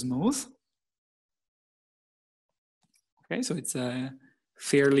also smooth. Okay, so it's a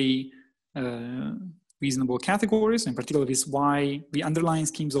fairly reasonable categories, in particular this Y, the underlying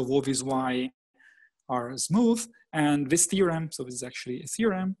schemes of all these Y are smooth, and this theorem, so this is actually a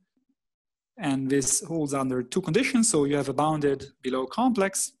theorem, and this holds under two conditions. So you have a bounded below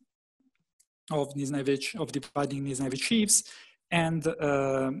complex of Misnevich, of dividing Misnevich sheaves, and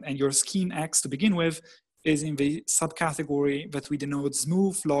your scheme X to begin with is in the subcategory that we denote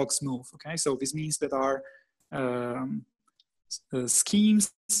smooth log smooth. Okay, so this means that our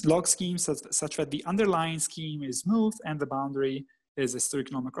schemes, log schemes, such that the underlying scheme is smooth and the boundary is a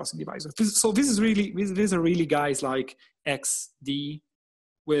steric normal crossing divisor. So this is really, these are really guys like XD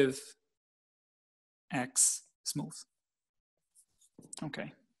with X smooth.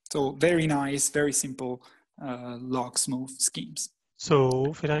 Okay, so very nice, very simple log smooth schemes.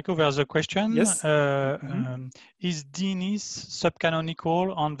 So Federico, there's a question. Yes. Is DNIS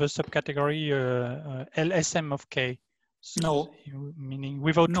subcanonical on the subcategory LSM of K? So no. Meaning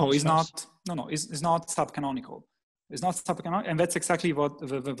without transfers? It's not. No, it's not subcanonical. It's not subcanonical, and that's exactly what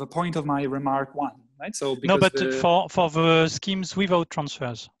the point of my remark one, right? So no, but for the schemes without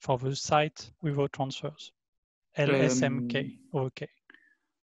transfers, for the site without transfers, LSMK or K.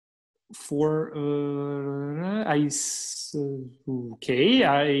 For okay,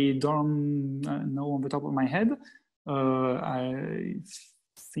 I don't know on the top of my head. I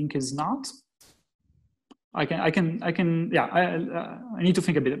think is not. I can. Yeah, I need to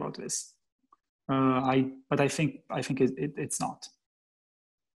think a bit about this. But I think it's not.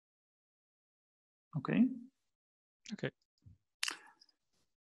 Okay. Okay.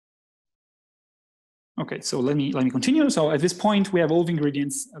 Okay, so let me continue. So at this point, we have all the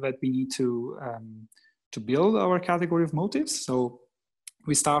ingredients that we need to build our category of motives. So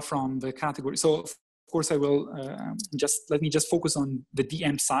we start from the category. So of course, I will let me just focus on the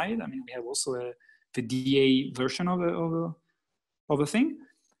DM side. I mean, we have also the DA version of the thing.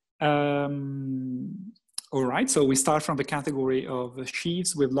 All right, so we start from the category of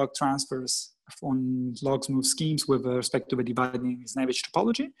sheaves with log transfers on log smooth schemes with respect to the dividing Misnevich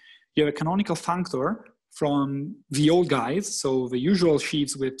topology. You have a canonical functor from the old guys, so the usual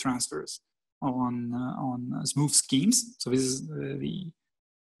sheaves with transfers on smooth schemes. So this is the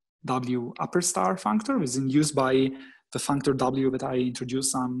W upper star functor, which is induced by the functor W that I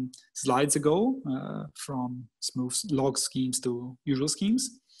introduced some slides ago from smooth log schemes to usual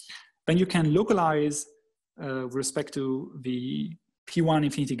schemes. Then you can localize with respect to the P1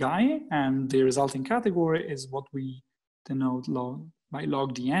 infinity guy, and the resulting category is what we denote by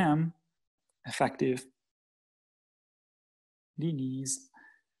logDM, effective DDs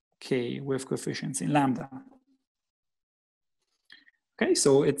K with coefficients in lambda. Okay,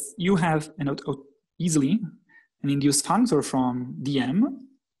 so you have easily an induced functor from DM,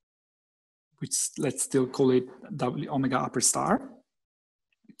 which let's still call it W omega upper star.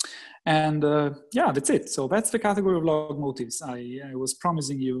 And yeah, that's it. So that's the category of log motives I was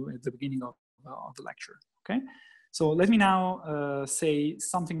promising you at the beginning of the lecture. Okay, so let me now say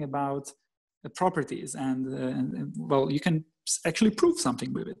something about the properties, and well, you can actually prove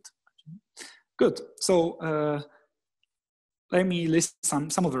something with it. Good. So let me list some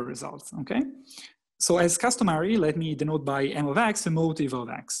of the results. Okay, So as customary, let me denote by m of x the motive of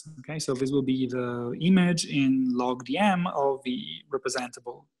x. Okay, so this will be the image in logDM of the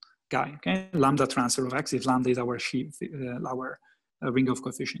representable guy. Okay, lambda transfer of x if lambda is our ring of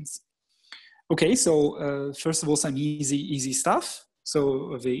coefficients. Okay, so first of all, some easy stuff.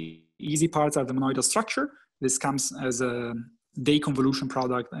 So the easy parts are the monoidal structure. This comes as a day convolution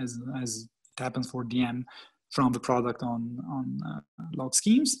product, as it happens for DM, from the product on log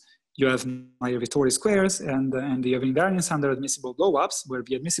schemes. You have Mayer-Vittori squares, and you have invariance under admissible blowups, where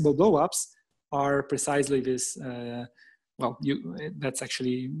the admissible blowups are precisely this. Well, that's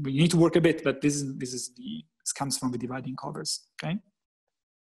actually, we need to work a bit, but this comes from the dividing covers. Okay,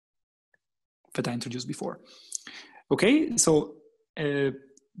 that I introduced before. Okay, so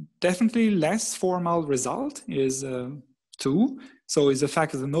definitely less formal result is 2. So is the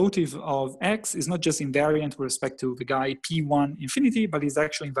fact that the motive of x is not just invariant with respect to the guy P1 infinity, but is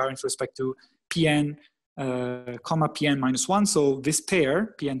actually invariant with respect to Pn, comma Pn minus 1. So this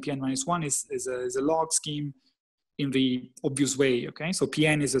pair, Pn minus 1, is a log scheme in the obvious way, okay? So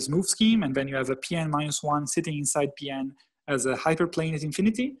Pn is a smooth scheme, and then you have a Pn minus 1 sitting inside Pn as a hyperplane at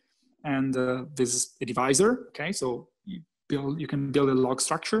infinity, and this is a divisor, okay? So you can build a log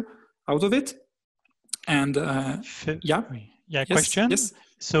structure out of it. And yeah. Yeah, question. Yes.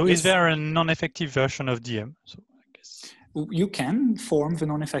 So is there a non-effective version of DM? So I guess you can form the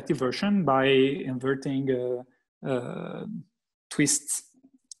non-effective version by inverting twists.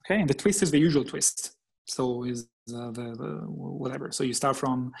 Okay, and the twist is the usual twist. So is the whatever. So you start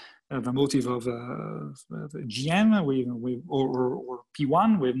from the motive of the GM or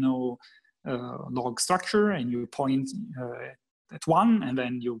P1 with no log structure, and you point at 1, and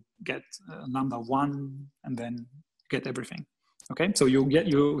then you get lambda 1, and then get everything. Okay, so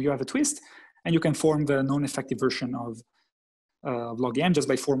you have a twist, and you can form the non-effective version of logDM just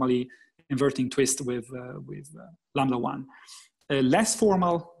by formally inverting twist with lambda 1. A less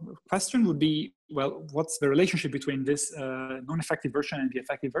formal question would be, well, what's the relationship between this non-effective version and the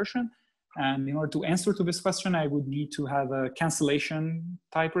effective version? And in order to answer to this question, I would need to have a cancellation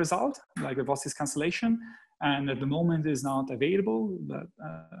type result, like a Voevodsky cancellation, and at the moment is not available, but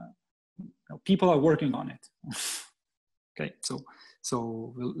people are working on it. Okay,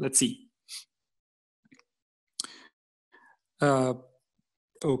 so let's see.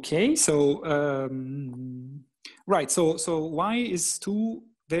 Okay, so right, so why is 2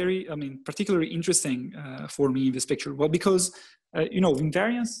 very, particularly interesting for me in this picture? Well, because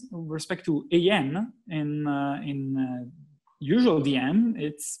invariance with respect to AN in usual DM,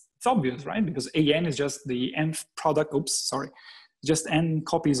 it's obvious, right? Because AN is just the nth product. Oops, sorry, just n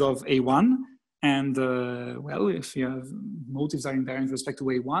copies of A1. And well, if you have motives are invariant with respect to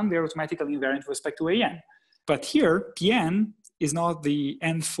A1, they're automatically invariant with respect to AN. But here, Pn is not the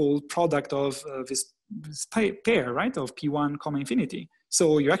n-fold product of this pair, right, of P1 comma infinity.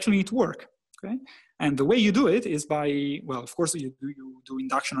 So you actually need to work, okay? And the way you do it is by, well, of course, you do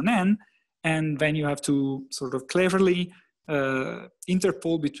induction on n, and then you have to sort of cleverly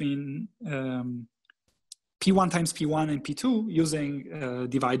interpole between P1 times P1 and P2 using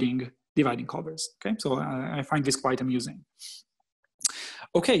dividing covers, okay? So I find this quite amusing.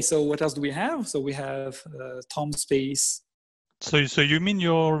 Okay, so what else do we have? So we have Tom space. So you mean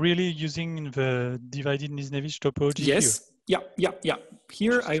you're really using the divided Misnevich topology? Yes, here? Yeah.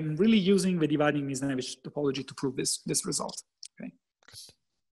 Here I'm really using the dividing Misnevich topology to prove this result, okay?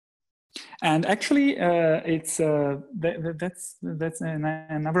 And actually, it's that's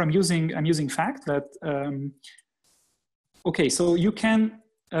another amusing fact that okay, so you can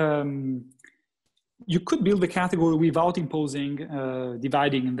you could build the category without imposing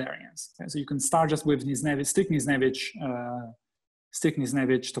dividing invariance. Okay? So you can start just with strict Misnevich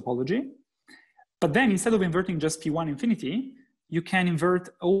topology, but then instead of inverting just P1 infinity, you can invert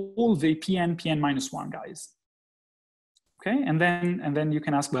all the Pn minus 1 guys. Okay, and then you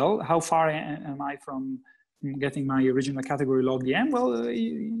can ask, well, how far am I from getting my original category logDM? Well,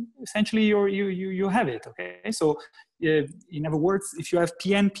 essentially you have it. Okay, so in other words, if you have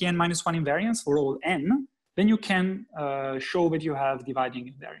Pn minus 1 invariance for all n, then you can show that you have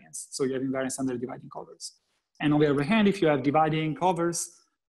dividing invariance. So you have invariance under dividing covers. And on the other hand, if you have dividing covers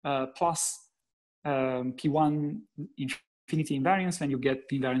plus P1 infinity invariance, then you get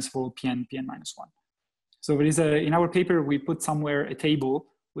the invariance for Pn minus 1. So there is in our paper, we put somewhere a table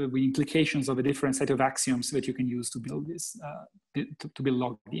with the implications of a different set of axioms that you can use to build this, to build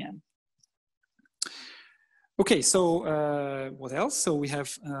logDM. Okay, so what else? So we have,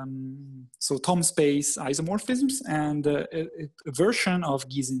 so Tom space isomorphisms and a version of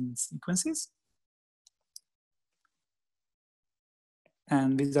Gisin sequences.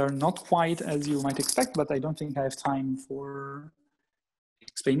 And these are not quite as you might expect, but I don't think I have time for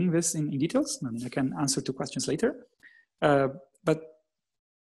explaining this in details. I mean, I can answer 2 questions later. But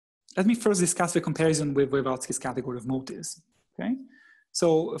let me first discuss the comparison with Voevodsky's category of motives, okay?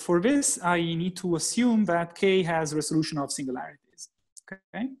 So for this, I need to assume that K has resolution of singularities,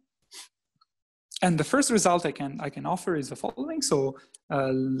 okay? And the first result I can offer is the following. So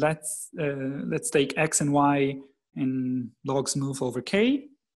let's take X and Y in log smooth over K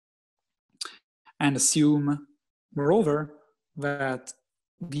and assume, moreover, that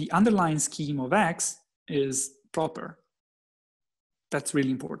the underlying scheme of X is proper. That's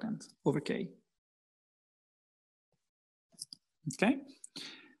really important over K. Okay.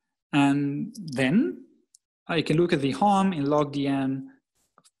 And then I can look at the hom in logDM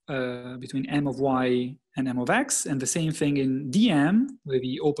between M of Y and M of X, and the same thing in DM with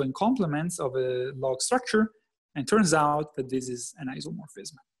the open complements of a log structure, and turns out that this is an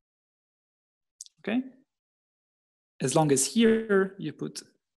isomorphism. Okay? As long as here you put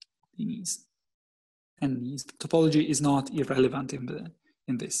these, and these, topology is not irrelevant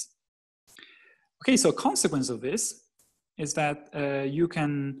in this. Okay, so a consequence of this is that you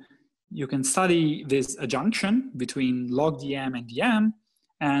can study this adjunction between logDM and DM,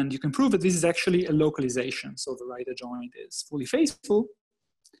 and you can prove that this is actually a localization. So the right adjoint is fully faithful,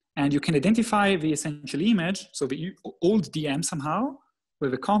 and you can identify the essential image, so the old DM somehow,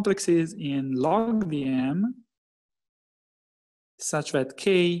 with the complexes in logDM, such that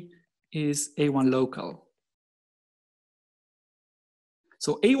K is A1 local.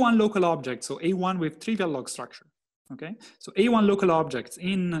 So A1 local objects, so A1 with trivial log structure, okay? So A1 local objects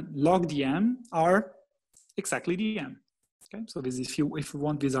in logDM are exactly DM, okay? So this, if you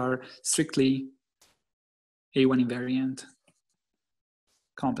want, these are strictly A1 invariant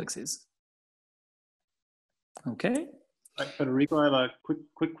complexes, okay? Federico, I have a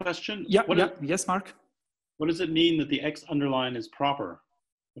quick question. Yeah, yes, Mark? What does it mean that the X underline is proper?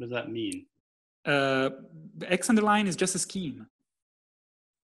 What does that mean? The X underline is just a scheme.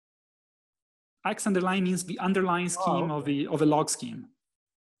 X underline means the underlying scheme of a log scheme.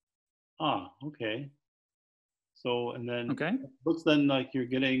 Ah, okay. So, and then okay. It looks then like you're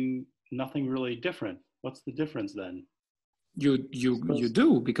getting nothing really different. What's the difference then? You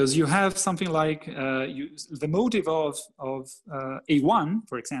do, because you have something like the motive of A1,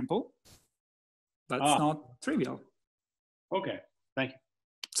 for example. That's not trivial. Okay, thank you.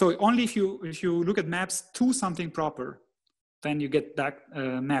 So only if you look at maps to something proper, then you get back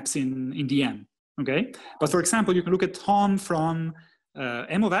maps in DM. Okay, but for example, you can look at hom from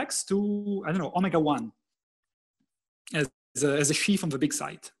M of X to, I don't know, omega 1 as a sheaf on the big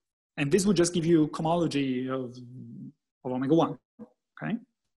site, and this would just give you cohomology of omega 1. Okay,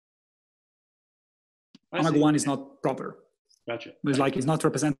 omega 1 is not proper. Gotcha. It's like it's not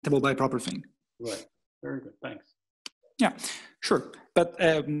representable by a proper thing. Right. Very good. Thanks. Yeah, sure. But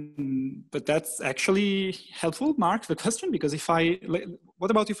that's actually helpful, Mark, the question, because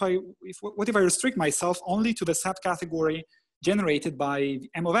what if I restrict myself only to the subcategory generated by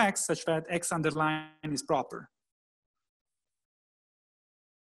M of X such that X underline is proper?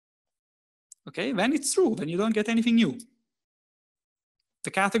 Okay, then it's true, then you don't get anything new.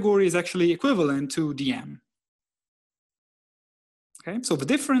 The category is actually equivalent to DM. Okay, so the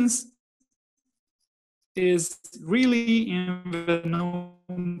difference is really in the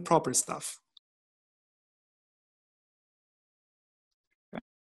known proper stuff. Okay.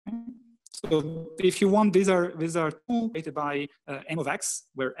 So if you want, these are two created by M of X,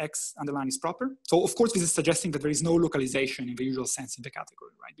 where X underline is proper. So of course, this is suggesting that there is no localization in the usual sense in the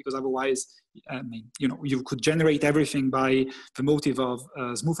category, right? Because otherwise, you could generate everything by the motive of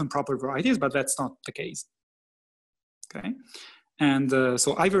smooth and proper varieties, but that's not the case. Okay. And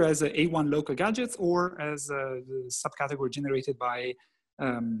so either as a A1 local gadgets or as the subcategory generated by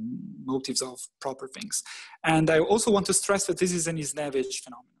motives of proper things. And I also want to stress that this is an Isnevich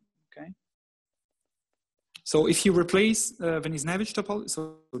phenomenon, okay? So if you replace the Isnevich topology,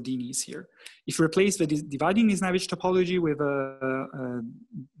 so Dini is here. If you replace the dividing Isnevich topology with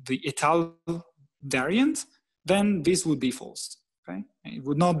the étale variant, then this would be false, okay? It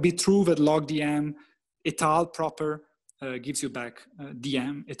would not be true that logDM étale proper gives you back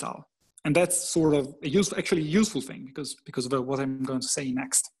DM étale. And that's sort of a useful thing because of what I'm going to say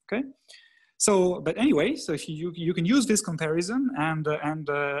next, okay? So, but anyway, so if you can use this comparison and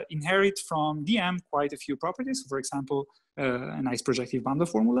inherit from DM quite a few properties. For example, a nice projective bundle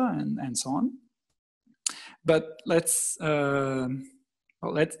formula and so on. But let's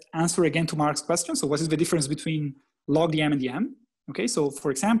answer again to Mark's question. So what is the difference between logDM and DM? Okay, so for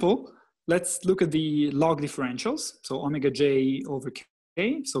example, let's look at the log differentials. So omega j over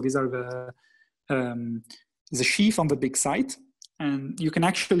So these are the sheaf on the big site. And you can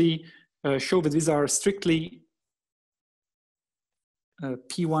actually show that these are strictly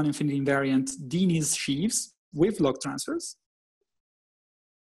P1 infinity invariant Dini's sheaves with log transfers.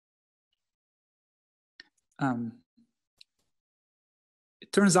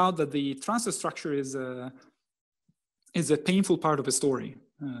 It turns out that the transfer structure is a painful part of the story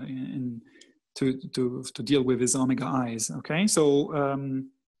to deal with these omega i's. Okay, so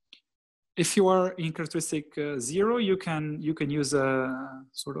if you are in characteristic 0, you can use a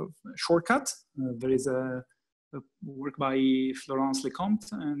sort of shortcut. There is a work by Florence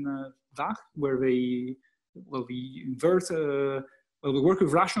Lecomte and Vach, where we invert, we work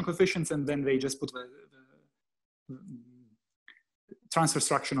with rational coefficients, and then they just put the transfer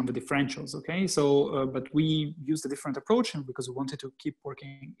structure on the differentials. Okay, so but we used a different approach because we wanted to keep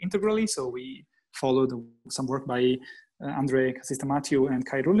working integrally. So we followed some work by Andre Casista-Mathieu and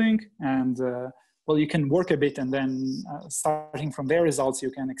Kai Rulling, and well, you can work a bit, and then starting from their results, you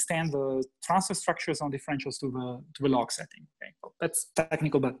can extend the transfer structures on differentials to the log setting. Okay, so that's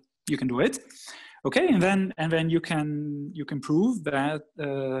technical, but you can do it. Okay, and then you can prove that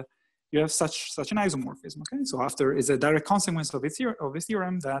you have such an isomorphism. Okay, so after is a direct consequence of this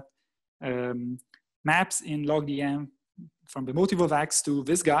theorem that maps in logDM from the motive of X to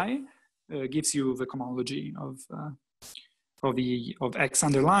this guy gives you the cohomology of X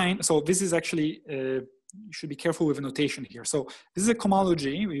underline. So this is actually, you should be careful with the notation here. So this is a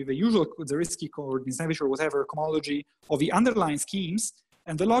cohomology with the usual Zariski or Gnezevich or whatever cohomology of the underlying schemes,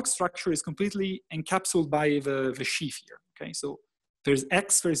 and the log structure is completely encapsulated by the sheaf here. Okay, so there's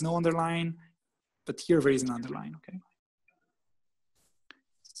X, there is no underline, but here there is an underline. Okay.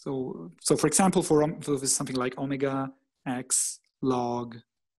 So for example, for this something like omega X log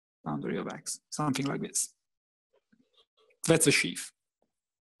boundary of X, something like this. That's a sheaf.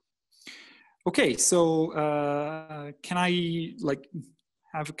 Okay, so can I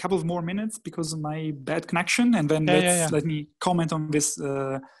have a couple of more minutes because of my bad connection, and then let me comment on this.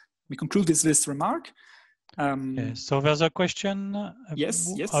 We conclude this remark. So there's a question. Yes.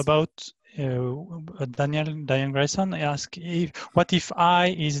 About Daniel Grayson asked what if I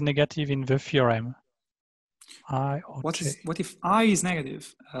is negative in the theorem? What if I is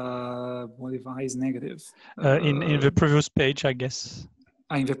negative? What if I is negative? In the previous page, I guess.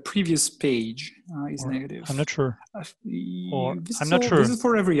 In the previous page, I is negative. I'm not sure. I'm not sure. This is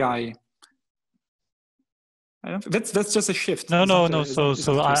for every I. That's just a shift. No.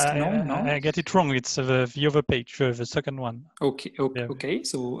 I get it wrong. It's the other page, the second one. Okay. Okay.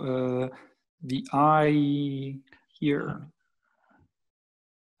 So the I here.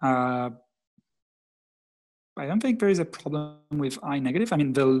 I don't think there is a problem with I negative. I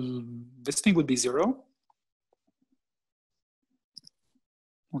mean, this thing would be 0.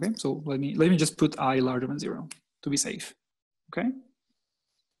 Okay, so let me just put I larger than 0 to be safe. Okay.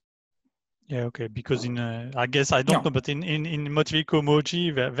 Yeah. Okay. Because in I guess I don't know, but in motivic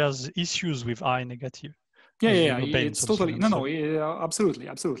cohomology, there's issues with I negative. Yeah. It's totally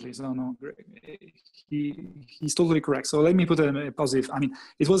absolutely. So no, he's totally correct. So let me put a positive. I mean,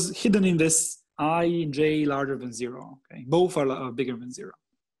 it was hidden in this I and J larger than 0. Okay, both are bigger than 0.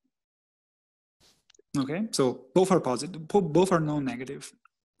 Okay, so both are positive. Both are non-negative.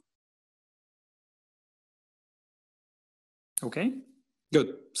 Okay,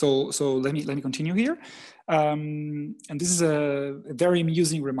 good. So let me continue here, and this is a very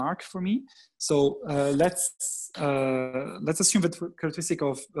amusing remark for me. So let's assume that the characteristic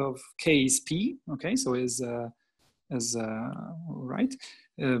of K is P. Okay, so is right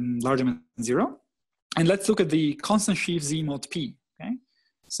larger than 0, and let's look at the constant sheaf Z mod P. Okay,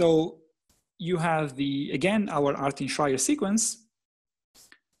 so you have again our Artin-Schreier sequence.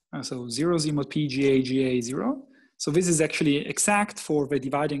 So 0 Z mod P GA 0. So this is actually exact for the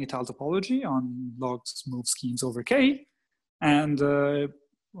dividing étale topology on log smooth schemes over K. And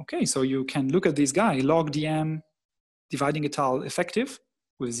okay, so you can look at this guy, logDM dividing étale effective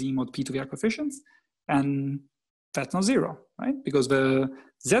with Z mod P to the R coefficients, and that's not 0, right? Because the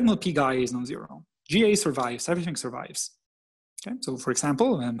Z mod P guy is not 0. GA survives, everything survives. Okay, so for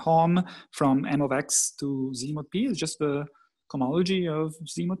example, hom from M of X to Z mod P is just the cohomology of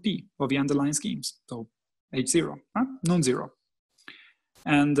Z mod P of the underlying schemes. So H0, non-zero.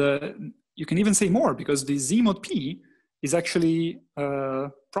 And you can even say more because the Z mod P is actually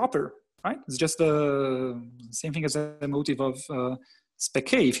proper, right? It's just the same thing as the motive of spec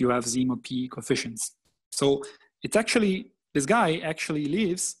K if you have Z mod P coefficients. So it's actually, this guy actually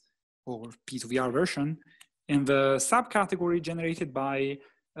lives, or P to the R version, in the subcategory generated by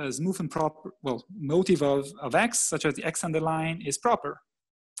smooth and proper, well, motive of X, such as the X underline, is proper.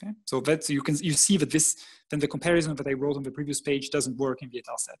 Okay, so that's, you see that this, then the comparison that I wrote on the previous page doesn't work in the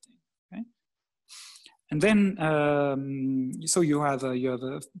étale setting. Okay, and then so you have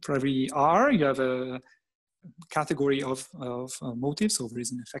for every R, you have a category of motives. So there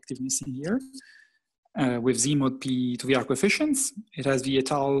is an effective missing here with Z mod P to the R coefficients. It has the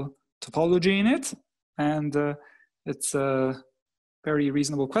étale topology in it, and it's a very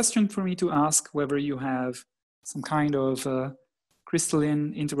reasonable question for me to ask whether you have some kind of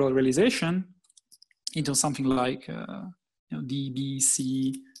crystalline integral realization into something like D, B,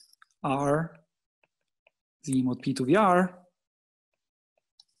 C, R, Z mod P to the R,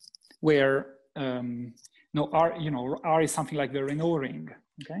 where R is something like the Renault ring.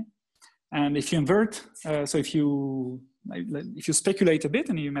 Okay, and if you invert, so if you speculate a bit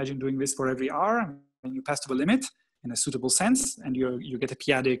and you imagine doing this for every R, and you pass to the limit in a suitable sense, and you get a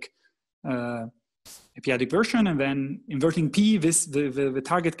p-adic version, and then inverting P, the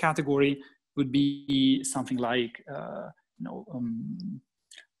target category would be something like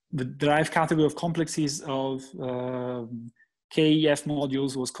the derived category of complexes of K F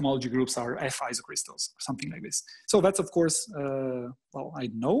modules whose cohomology groups are F isocrystals, or something like this. So that's, of course, well, I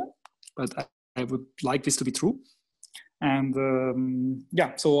know, but I would like this to be true. And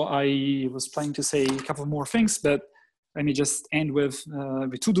yeah, so I was planning to say a couple more things, but let me just end with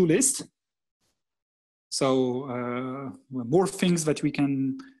the to-do list. So more things that we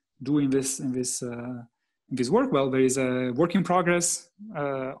can do in this work. Well, there is a work in progress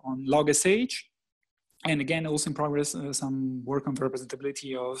on log SH, and again, also in progress some work on the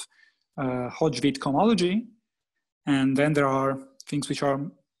representability of Hodge-Witt cohomology. And then there are things which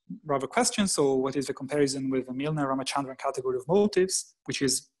are rather questions. So what is the comparison with the Milne-Ramachandran category of motives, which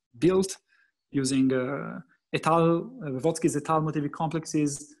is built using Voevodsky's étale motivic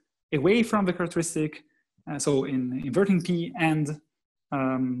complexes away from the characteristic. So in inverting P and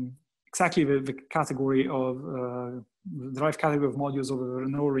exactly the category of the derived category of modules of a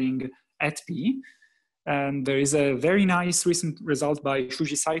Renault ring at P. And there is a very nice recent result by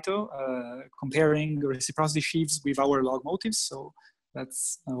Shuji Saito comparing reciprocity sheaves with our log motives. So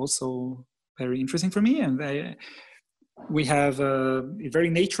that's also very interesting for me. And we have a very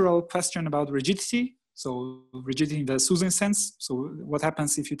natural question about rigidity. So rigidity in the Susan sense. So what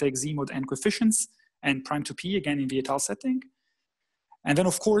happens if you take Z mod n coefficients and prime to P, again in the étale setting? And then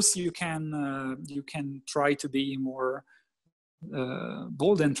of course you can try to be more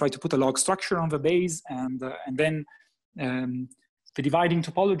bold and try to put a log structure on the base, and then the dividing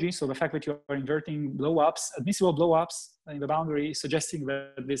topology. So the fact that you are inverting blow-ups, admissible blow-ups in the boundary, suggesting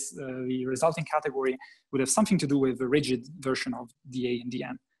that the resulting category would have something to do with the rigid version of dA and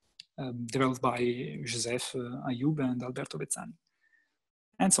dN, developed by Joseph Ayoub and Alberto Bezzani,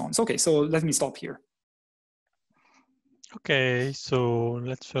 and so on. So, okay, so let me stop here. Okay, so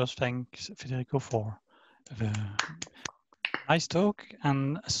let's first thank Federico for the nice talk.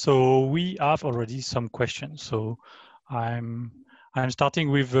 And so we have already some questions. So I'm starting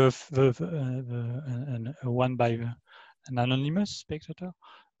with one by an anonymous spectator.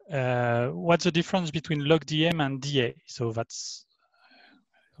 What's the difference between logDM and dA? So that's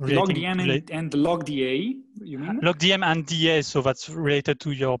logDM and logDA, you mean? logDM and dA, so that's related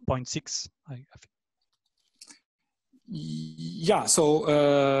to your 0.6, I think. Yeah, so,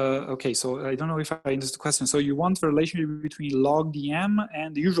 okay, so I don't know if I understood the question. So you want the relationship between logDM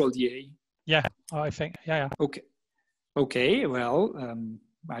and the usual dA? Yeah, I think, yeah. Okay, okay, well,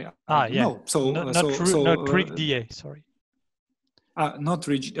 yeah. No, so not rig dA, sorry. Not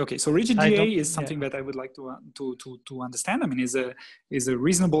rigid. Okay, so rigid dA is something that I would like to understand. I mean, is a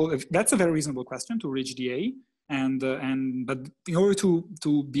reasonable. That's a very reasonable question to rigid dA. But in order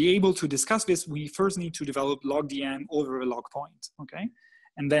to be able to discuss this, we first need to develop logDM over a log point. Okay,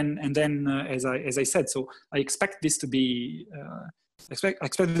 and then as I said, so I expect this to be. I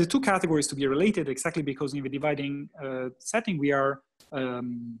expect the two categories to be related exactly because in the dividing setting we are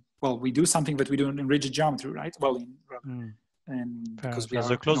well, we do something that we do in rigid geometry, right? Well, and because we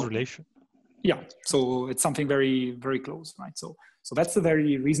have a close relation. Yeah, so it's something very, very close, right? So that's a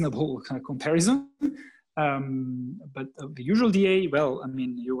very reasonable kind of comparison. But the usual dA, well, I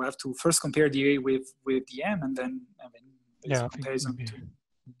mean, you have to first compare dA with dM, and then there's a comparison between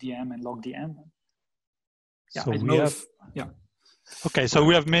dM and logDM. Yeah, so we have, yeah. Okay, so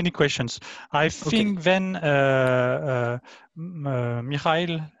we have many questions. I think then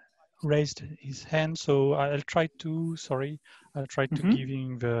Mikhail raised his hand, so I'll try to, give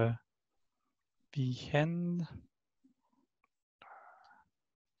him the hand.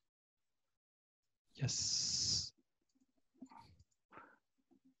 Yes.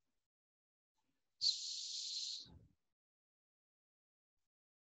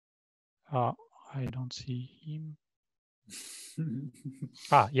 I don't see him.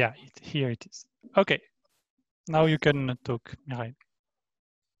 Yeah, here it is. Okay, now you can talk, Mireille.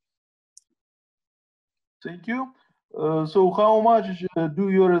 Thank you. So how much do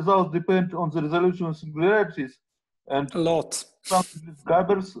your results depend on the resolution of singularities? And a lot.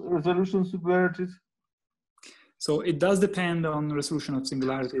 Gaber's resolution singularities? So it does depend on the resolution of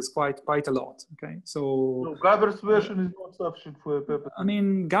singularities quite a lot. Okay, so Gaber's version is not sufficient for a paper. I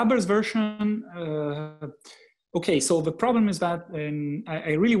mean, Gaber's version. Okay, so the problem is that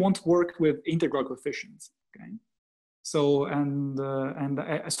I really want to work with integral coefficients. Okay, so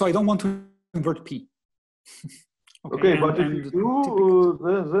so I don't want to invert P. Okay, but if you do,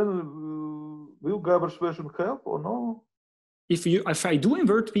 then will Gaber's version help or no? If I do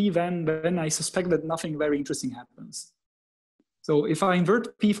invert P, then I suspect that nothing very interesting happens. So if I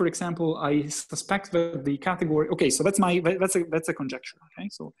invert P, for example, I suspect that the category. Okay, so that's a conjecture. Okay,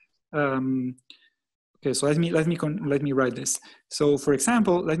 so okay, so let me write this. So for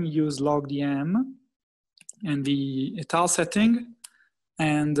example, let me use logDM and the étale setting,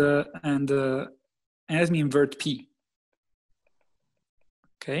 and let me invert P.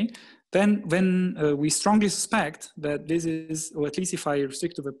 Okay. Then when we strongly suspect that this is, or at least if I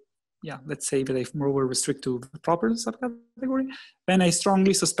restrict to the, let's say that I moreover restrict to the proper subcategory, then I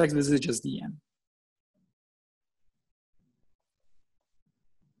strongly suspect this is just DM.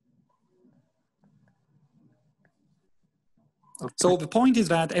 Okay. So the point is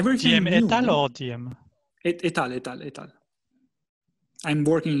that everything DM étale or DM? Étale. I'm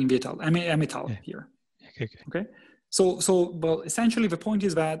working in the étale. I'm étale here. Okay. So well, essentially the point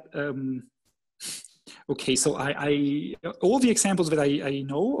is that, okay, so I all the examples that I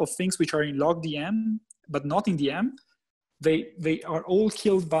know of things which are in logDM, but not in DM, they are all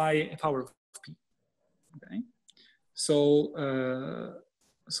killed by a power of P, okay? So,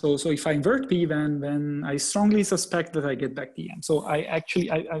 so if I invert P, then I strongly suspect that I get back DM. So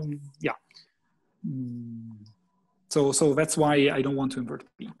yeah. So that's why I don't want to invert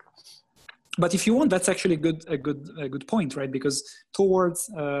P. But if you want, that's actually a good point, right? Because towards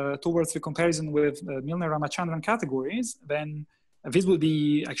the comparison with Milne-Ramachandran categories, then this would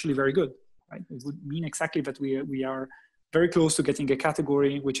be actually very good, right? It would mean exactly that we are very close to getting a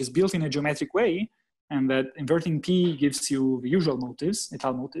category which is built in a geometric way, and that inverting P gives you the usual motives,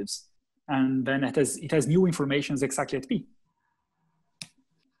 étale motives, and then it has new informations exactly at P.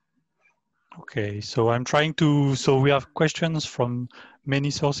 Okay, so I'm trying to, so we have questions from many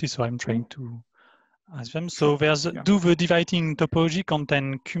sources, so I'm trying to ask them. So there's, do the dividing topology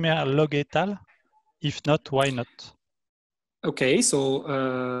contain Kummer log étale? If not, why not? Okay, so,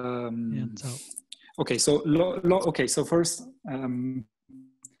 okay, so, okay, so first,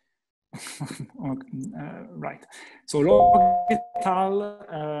 right. So log étale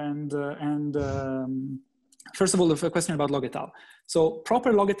and first of all, the question about log étale. So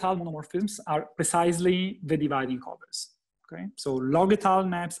proper log étale monomorphisms are precisely the dividing covers. Okay, so log étale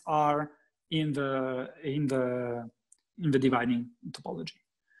maps are in the dividing topology.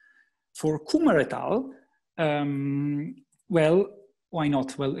 For Kummer et al., well, why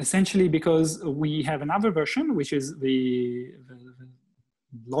not? Well, essentially because we have another version, which is the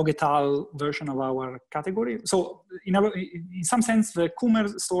log étale version of our category. So in some sense, the Kummer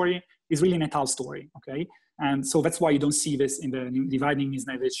story is really an étale story, okay? And so that's why you don't see this in the dividing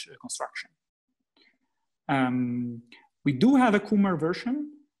Misnevich construction. We do have a Kummer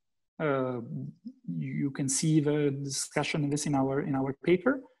version. You can see the discussion of this in our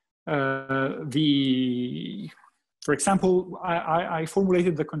paper. For example, I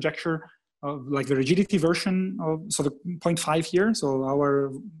formulated the conjecture of like the rigidity version of, so the 0.5 here, so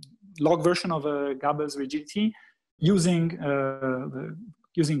our log version of Gabel's rigidity using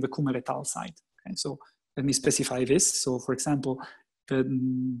the Kummer et al. Side. Okay, so let me specify this. So for example,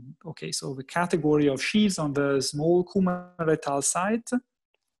 okay, so the category of sheaves on the small Kummer et al. Side.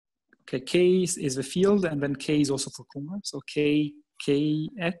 Okay, K is the field, and then K is also for Kummer. So K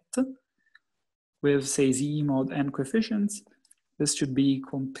et with, say, Z mod n coefficients. This should be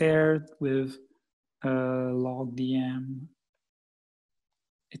compared with logDM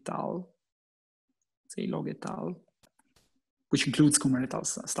et al., say log et al., which includes Kummer et al.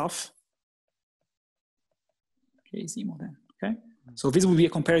 Stuff. Okay, Z mod n, okay? So this will be a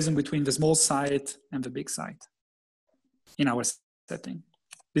comparison between the small site and the big site in our setting.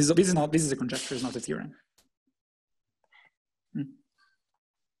 This is a conjecture, it's not a theorem.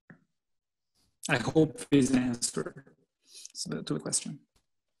 I hope this answers to the question.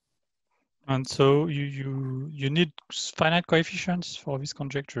 And so you need finite coefficients for this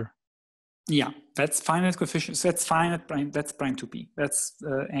conjecture? Yeah, that's finite coefficients. That's finite prime. That's prime 2p. That's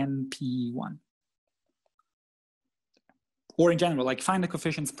NP1. Or in general, like finite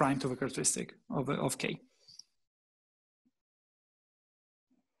coefficients prime to the characteristic of K.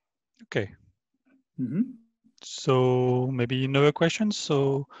 Okay. Mm-hmm. So maybe another question.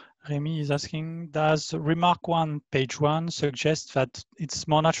 So Remy is asking, does remark 1, page 1 suggest that it's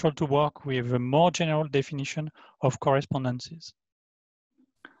more natural to work with a more general definition of correspondences?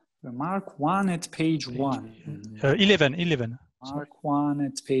 Remark 1 at page 1. 11. Remark 1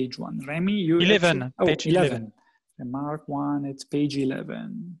 at page 1. Remy, you 11. Actually, oh, page 11. Remark 1 at page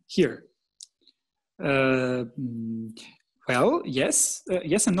 11. Here. Well, yes,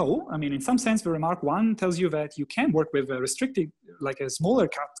 yes and no. I mean, in some sense, the remark 1 tells you that you can work with a restricted, like a smaller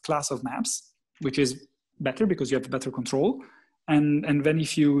class of maps, which is better because you have better control. And then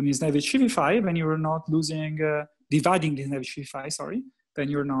if you Nisnevich-Shivify, then you're not losing, dividing Nisnevich-Shivify, sorry, then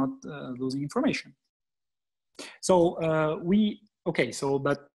you're not losing information. So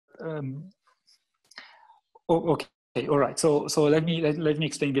okay, all right. So let me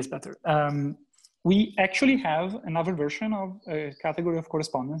explain this better. We actually have another version of a category of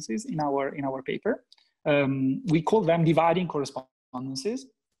correspondences in our paper. We call them dividing correspondences,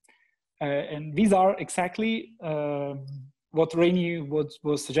 and these are exactly what Rainey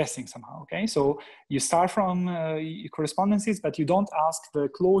was suggesting somehow. Okay, so you start from correspondences, but you don't ask the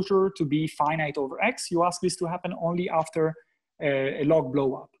closure to be finite over X. You ask this to happen only after a log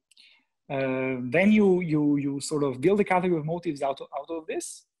blow up. Then you sort of build a category of motives out of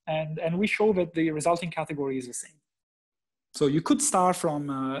this, and we show that the resulting category is the same. So you could start from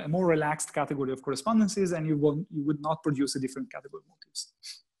a more relaxed category of correspondences, and you would not produce a different category of motives.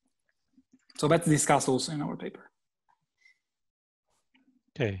 So that's discussed also in our paper.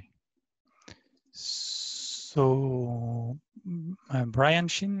 Okay. So Brian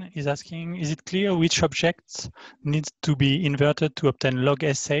Shin is asking, is it clear which objects needs to be inverted to obtain log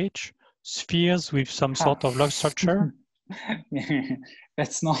SH? Spheres with some sort of log structure?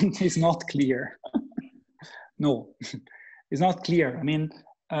 It's not clear. No, it's not clear. I mean,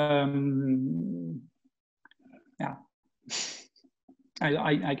 yeah,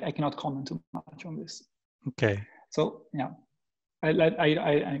 I cannot comment too much on this. Okay. So yeah, I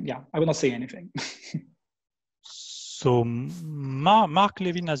will not say anything. So Mark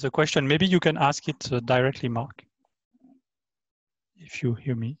Levin has a question. Maybe you can ask it directly, Mark, if you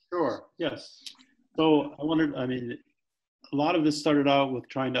hear me. Sure, yes. So I wondered, I mean, a lot of this started out with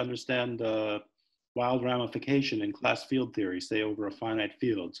trying to understand wild ramification in class field theory, say over a finite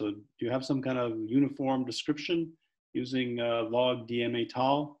field. So do you have some kind of uniform description using logDM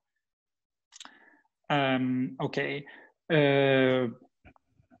étale? Okay.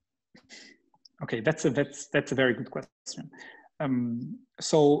 Okay, that's a very good question.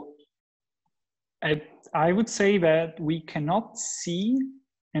 So I would say that we cannot see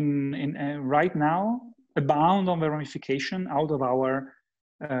right now a bound on the ramification out of our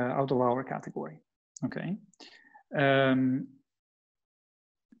category. Okay.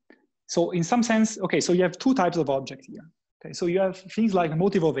 So in some sense, okay, so you have two types of object here. Okay, so you have things like the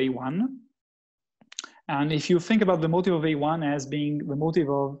motive of A1, and if you think about the motive of A1 as being the motive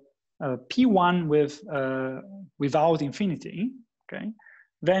of P1 without infinity, okay,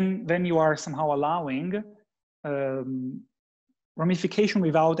 then you are somehow allowing ramification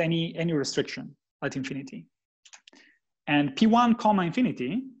without any restriction at infinity. And P1 comma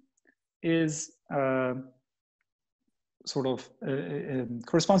infinity is sort of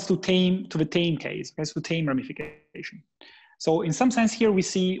corresponds to the tame case, okay, so tame ramification. So in some sense here we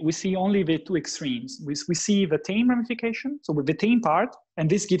see only the two extremes. We see the tame ramification, so with the tame part, and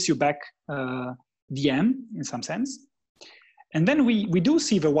this gives you back DM in some sense. And then we do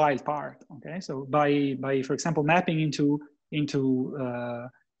see the wild part. Okay, so by for example mapping into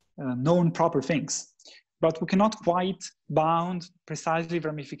known proper things, but we cannot quite bound precisely the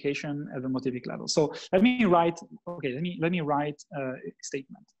ramification at the motivic level. So let me write. Okay, let me write a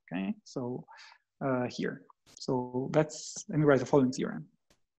statement. Okay, so here. So let me write the following theorem.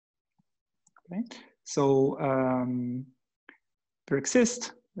 Okay, so there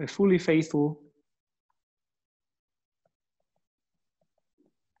exists a fully faithful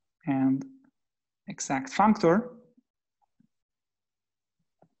and exact functor.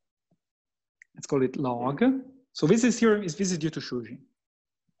 Let's call it log. So this theorem is due to Shuji.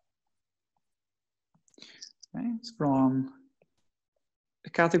 Okay, it's from a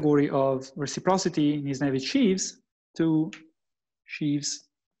category of reciprocity Nisnevich sheaves to sheaves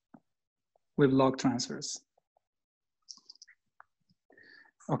with log transfers.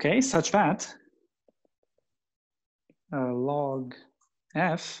 Okay, such that log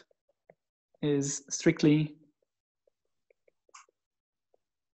F is strictly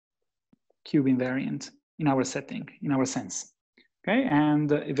cube invariant in our setting, in our sense. Okay, and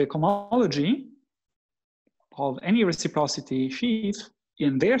the cohomology of any reciprocity sheaf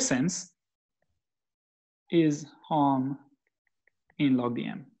in their sense is hom in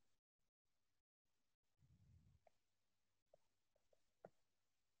logDM.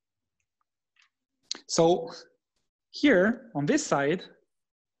 So here on this side,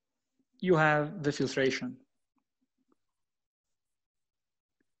 you have the filtration.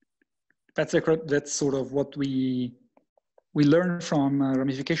 That's sort of what we learned from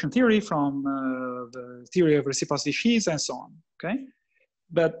ramification theory, from the theory of reciprocity sheaves, and so on. Okay,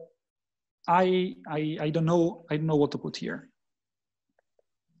 but I don't know what to put here.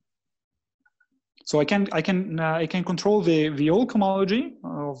 So I can control the old cohomology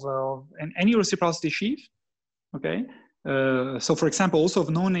of any reciprocity sheaf. Okay. So for example, also of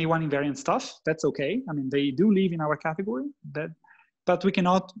known A1 invariant stuff, that's okay. I mean, they do live in our category, but we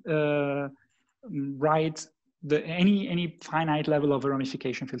cannot write any finite level of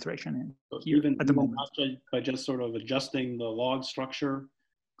ramification filtration here even at the moment. By just sort of adjusting the log structure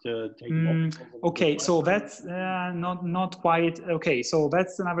to take okay, so that's not quite okay. So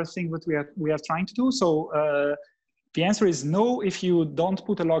that's another thing that we are trying to do. So the answer is no if you don't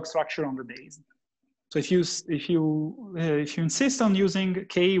put a log structure on the base. So if you insist on using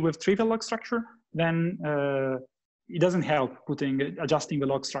K with trivial log structure, then it doesn't help adjusting the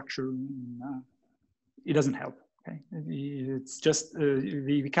log structure. It doesn't help. Okay, it's just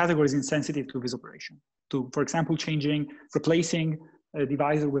the category is insensitive to this operation. To, for example, replacing a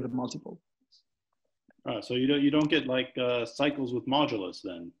divisor with a multiple. So you don't get like cycles with modulus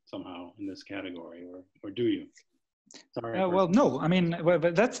then somehow in this category, or do you? Sorry. Well, no. I mean,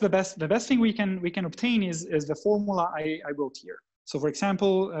 that's the best thing we can obtain is the formula I wrote here. So, for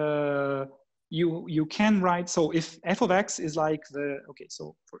example, you can write. So if f of x is like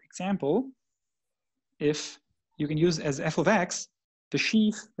so for example, if you can use as f of x the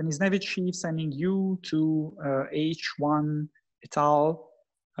sheaf, the Nisnevich sheaf sending u to h1 étale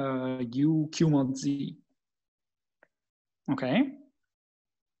u q mod z. Okay,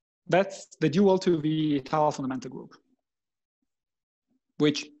 that's the dual to the étale fundamental group,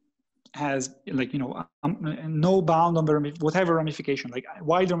 which has no bound on the whatever ramification, like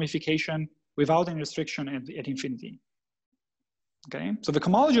wide ramification without any restriction at infinity. Okay, so the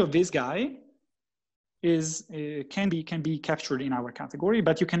cohomology of this guy is can be captured in our category,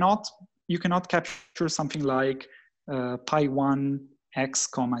 but you cannot capture something like pi 1 x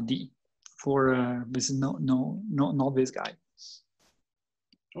comma d for this is not this guy.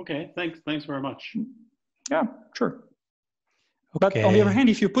 Okay, thanks very much. Yeah, sure. Okay. But on the other hand,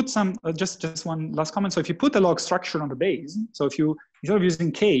 if you put some, just one last comment. So if you put a log structure on the base, so if you, instead of using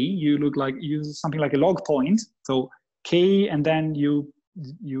k, you use something like a log point. So k, and then you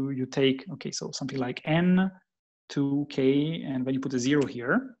take, okay, so something like n to k, and then you put a 0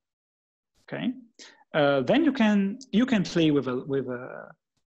 here. Okay, then you can play with a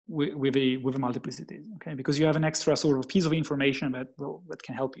multiplicity. Okay, because you have an extra sort of piece of information that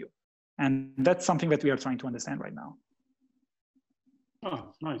can help you, and that's something that we are trying to understand right now.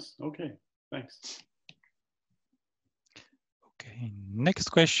 Oh, nice. Okay, thanks. Okay, next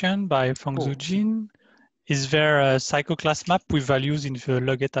question by Feng Zhu Jin. Is there a cycloclass map with values in the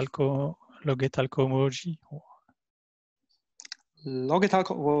log-étale cohomology? Log-étale,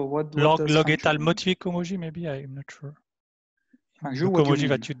 what log-étale motivic cohomology, maybe, I'm not sure. The cohomology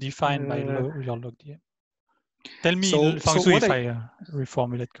that you define by your logDM. Tell me, Feng Zhu, if I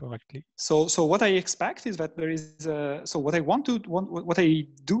reformulate correctly. So what I expect is that there is, so what I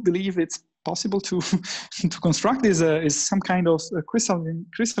do believe it's possible to construct is some kind of crystalline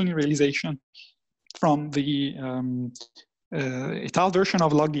realization from the étale version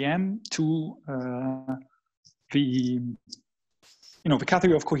of logDM to the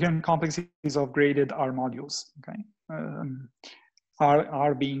category of coherent complexes of graded R modules. Okay,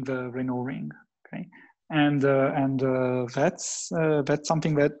 R being the Renault ring. Okay. And that's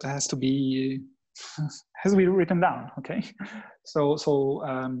something that has to be written down. Okay, so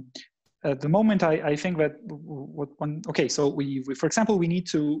at the moment I think that so we for example we need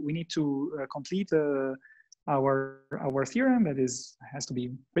to complete our theorem that has to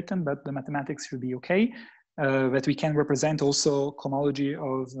be written, but the mathematics should be okay. That we can represent also cohomology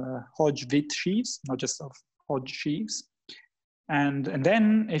of Hodge-Witt sheaves, not just of Hodge sheaves. And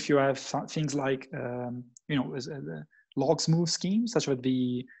then if you have things like log smooth scheme, such that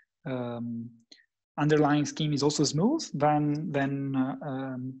the underlying scheme is also smooth, then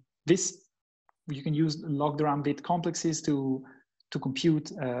this you can use logDM complexes to to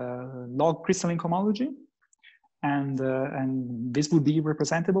compute log crystalline cohomology, and this would be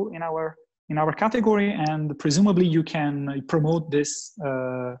representable in our category, and presumably you can promote this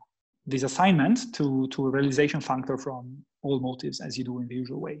this assignment to a realization factor from all motives as you do in the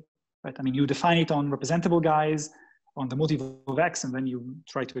usual way, right? I mean, you define it on representable guys on the motive of X, and then you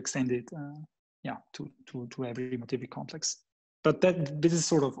try to extend it, yeah, to every motivic complex. But this is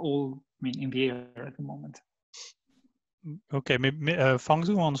sort of all, I mean, in the air at the moment. Okay, maybe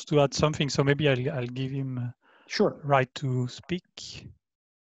Fangzu wants to add something, so maybe I'll give him sure right to speak.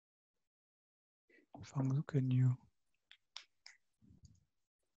 Fangzu, can you?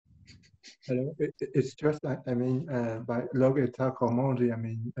 Hello. It's just, I mean, by log étale cohomology, I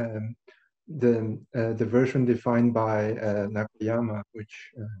mean the version defined by Nakayama,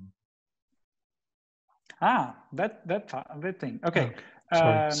 which. That thing. Okay.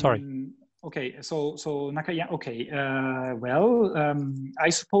 Oh, sorry. Okay. So Nakayama. Okay. Well, I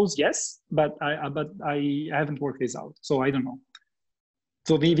suppose yes, but I haven't worked this out, so I don't know.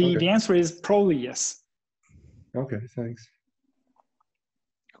 So the answer is probably yes. Okay. Thanks.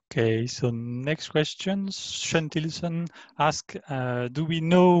 Okay, so next question, Shentilson asks, do we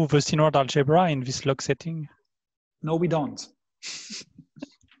know the synod algebra in this log setting? No, we don't.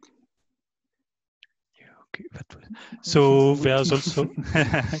 Okay, so there's also,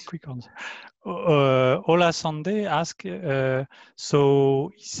 quick answer. Ola Sande asks,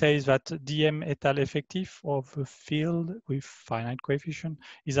 so he says that DM étale effective of a field with finite coefficient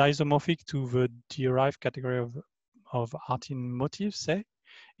is isomorphic to the derived category of Artin motifs, say?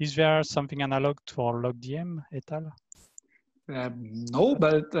 Is there something analog for logDM étale? No,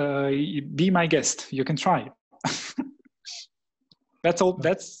 but be my guest. You can try. That's all.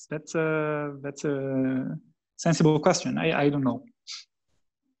 That's a sensible question. I don't know.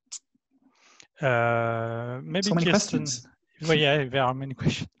 Maybe so many Kirsten, questions. Well, yeah, there are many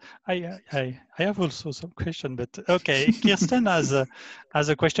questions. I have also some questions, but okay. Kirsten has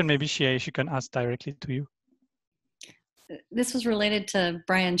a question. Maybe she can ask directly to you. This was related to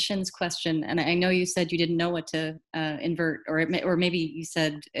Brian Shin's question, and I know you said you didn't know what to invert, or maybe you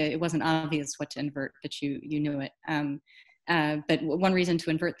said it wasn't obvious what to invert, but you knew it. But one reason to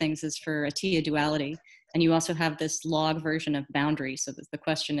invert things is for a Tia duality, and you also have this log version of boundary. So the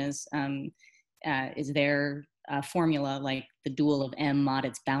question is there a formula like the dual of M mod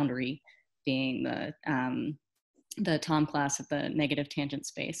its boundary being the Tom class of the negative tangent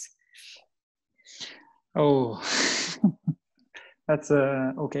space? Oh, that's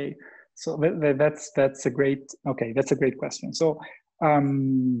okay. So that's a great question. So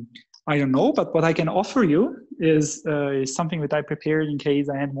I don't know, but what I can offer you is something that I prepared in case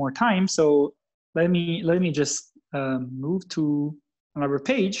I had more time. So let me just move to another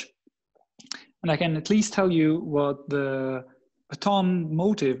page, and I can at least tell you what the Tom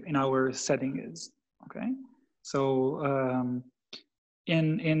motive in our setting is. Okay, so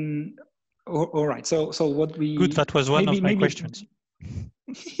all right. So what we good. That was one of my questions.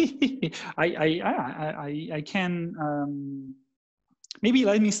 I can maybe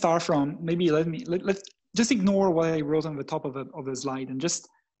let me start from let's just ignore what I wrote on the top of the slide and just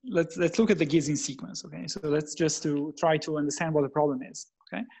let's look at the Gisin sequence. Okay, so let's just try to understand what the problem is.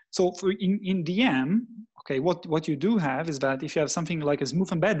 Okay, so in DM, okay, what you do have is that if you have something like a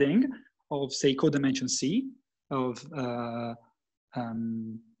smooth embedding of say codimension C of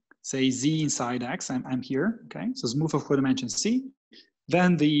say Z inside X, I'm here, okay? So smooth of codimension C.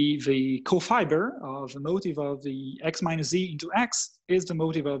 Then the cofiber of the motive of the X minus Z into X is the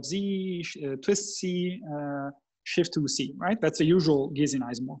motive of Z, twist C, shift to C, right? That's the usual Gisin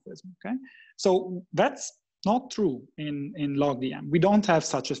isomorphism, okay? So that's not true in logDM. We don't have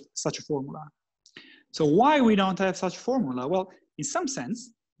such a formula. So why we don't have such a formula? Well, in some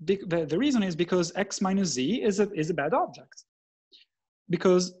sense, the reason is because X minus Z is a bad object.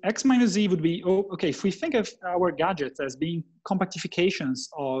 Because X minus Z would be, okay, if we think of our gadgets as being compactifications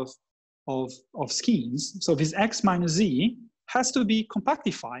of schemes, so this X minus Z has to be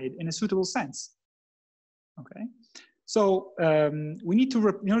compactified in a suitable sense, okay? So we need to,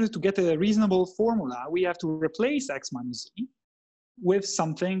 in order to get a reasonable formula, we have to replace X minus Z with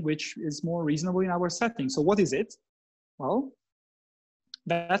something which is more reasonable in our setting. So what is it? Well,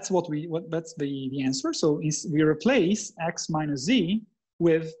 that's that's the answer. So we replace X minus Z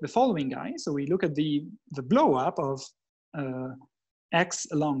with the following guy. So we look at the blow up of X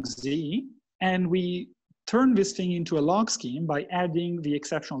along Z, and we turn this thing into a log scheme by adding the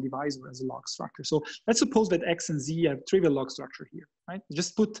exceptional divisor as a log structure. So let's suppose that X and Z have trivial log structure here, right?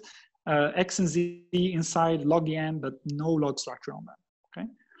 Just put X and Z inside logDM, but no log structure on them, okay?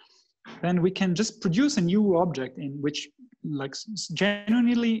 Then we can just produce a new object in which like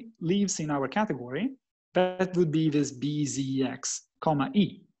genuinely lives in our category, that would be this BZX, comma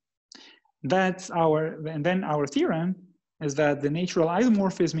E. That's our, and then our theorem is that the natural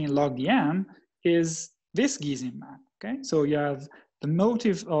isomorphism in logDM is this Gisin map. Okay, so you have the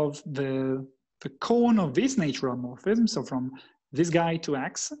motive of the cone of this natural morphism, so from this guy to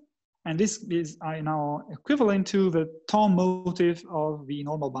X, and this is now equivalent to the Tom motive of the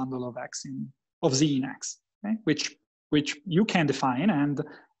normal bundle of X of Z in X, okay? which you can define, and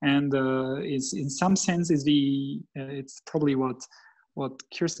is in some sense is it's probably what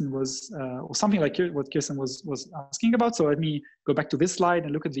Kirsten was, or something like what Kirsten was asking about. So let me go back to this slide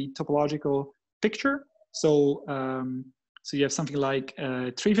and look at the topological picture. So so you have something like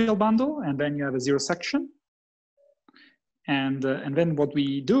a trivial bundle, and then you have a zero section. And then what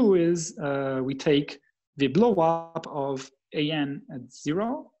we do is we take the blow up of AN at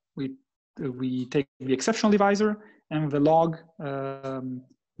 0. We take the exceptional divisor, and the log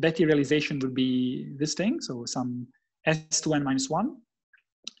Betty realization would be this thing. So some S2n minus 1.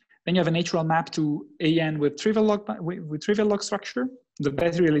 Then you have a natural map to AN with trivial log structure. The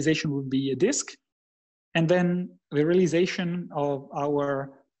Betty realization would be a disk. And then the realization of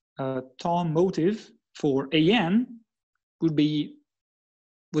our Tom motive for AN would be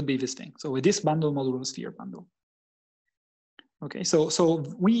this thing. So a disk bundle modulo sphere bundle. Okay, so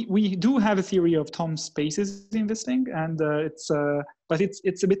we do have a theory of Tom spaces in this thing, and but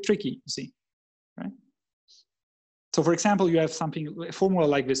it's a bit tricky, you see, right? So for example, you have a formula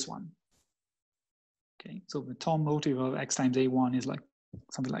like this one. Okay, so the Tom motive of X times A1 is like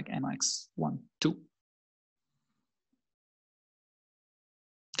something like MX1, 2.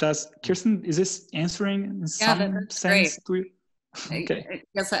 Kirsten, is this answering in some sense to you? Okay.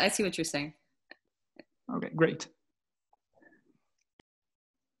 Yes, I see what you're saying. Okay, great.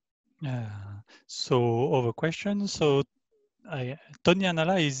 So other question. So Tony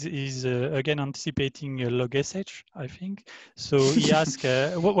Anala is again anticipating log SH, I think. So he asked,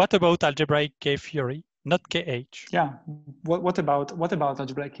 what about algebraic K theory, not KH? Yeah. What about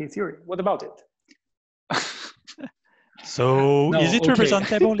algebraic K theory? What about it? So is it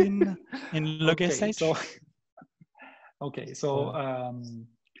representable in log SH?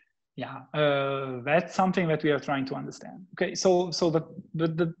 Yeah, that's something that we are trying to understand. Okay, so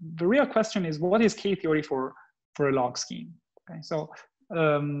the real question is, what is K theory for a log scheme? Okay, so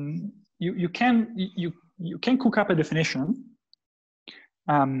you can cook up a definition.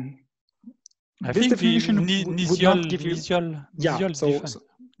 I this think definition would not give you.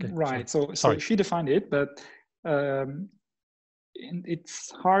 Right. So she defined it, but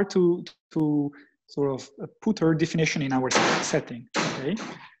it's hard to sort of put her definition in our setting. Okay.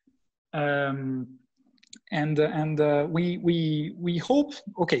 We hope,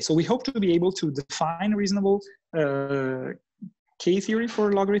 so we hope to be able to define a reasonable K theory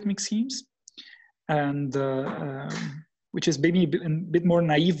for logarithmic schemes, and which is maybe a bit more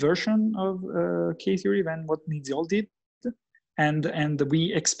naive version of K theory than what Niziol did, and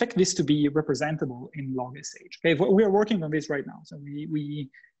we expect this to be representable in log SH. Okay, we are working on this right now, so we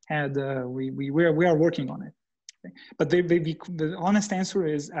are working on it. Okay. But the honest answer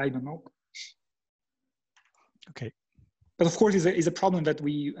is, I don't know. Okay. But of course, is a problem that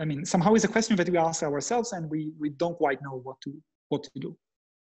somehow is a question that we ask ourselves, and we don't quite know what to do.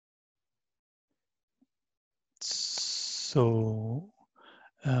 So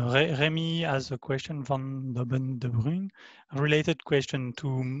Remy has a question from Dobben de Bruin, a related question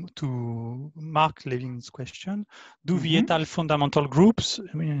to Mark Levin's question. Do the étale fundamental groups,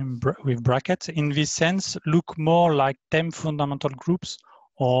 with brackets, in this sense, look more like TEM fundamental groups,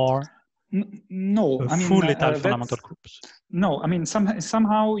 or no? Full étale fundamental groups? No,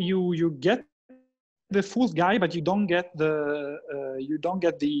 somehow you get the full guy, but you don't get the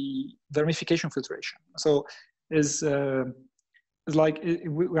ramification filtration. So is like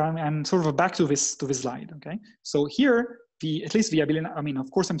I'm sort of back to this slide. Okay, so here at least the abelian. Of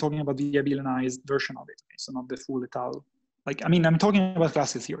course, I'm talking about the abelianized version of it. Okay? So not the full étale. I'm talking about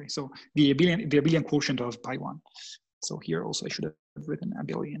classical theory. So the abelian quotient of pi1. So here also I should have written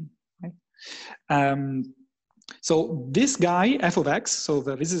abelian. Right? So this guy f of x. So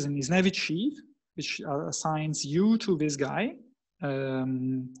this is an Isnevich sheaf which assigns u to this guy.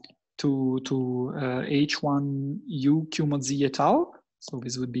 To h1 u q mod z étale. So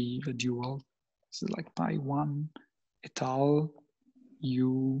this would be the dual. This is like pi1 étale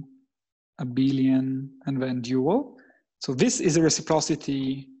u abelian and then dual. So this is a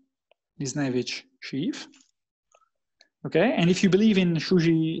reciprocity Isnevich sheaf. Okay, and if you believe in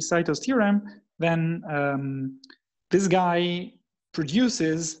Shuji-Saito's theorem, then this guy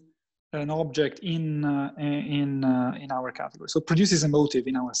produces an object in our category. So it produces a motive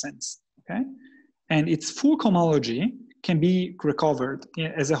in our sense, okay? And its full cohomology can be recovered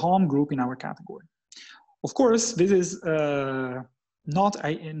as a Hom group in our category. Of course, this is not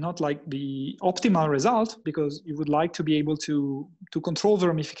like the optimal result, because you would like to be able to control the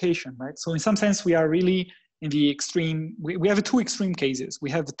ramification, right? So in some sense, we are really in the extreme. We have two extreme cases. We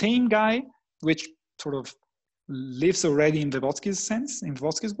have the tame guy, which sort of lives already in Voevodsky's sense, in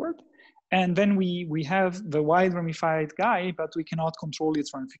Voevodsky's work. And then we have the wide ramified guy, but we cannot control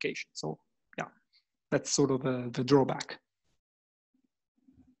its ramification. So yeah, that's sort of the drawback.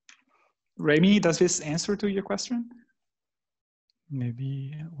 Remy, does this answer to your question?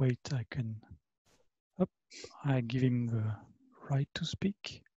 Maybe, wait, I can, I give him the right to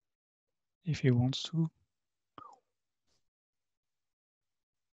speak if he wants to.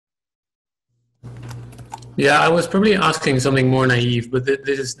 Yeah, I was probably asking something more naive, but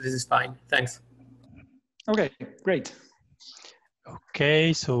this is fine. Thanks. Okay, great.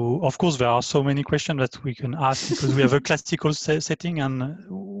 Okay, so of course there are so many questions that we can ask because we have a classical setting and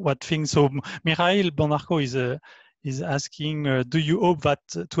what things. So Mikhail Bonarko is asking, do you hope that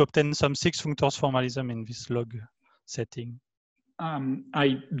to obtain some six functors formalism in this log setting?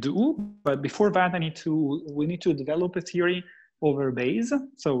 I do, but before that, we need to develop a theory over Bayes.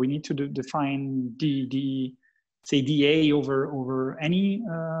 So we need to define say dA over any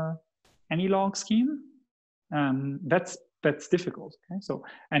log scheme. That's difficult. Okay, so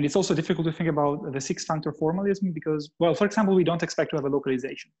and it's also difficult to think about the six-functor formalism because, well, for example, we don't expect to have a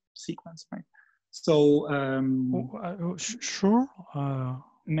localization sequence, right? So sure.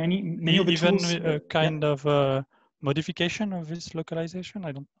 Many of the even tools, a kind of modification of this localization.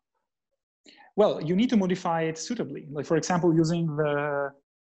 I don't. Well, you need to modify it suitably. Like for example, using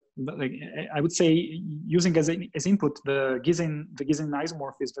like I would say using as input the Gisin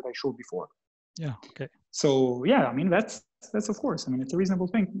isomorphism that I showed before. Yeah. Okay. So yeah, I mean that's of course. I mean it's a reasonable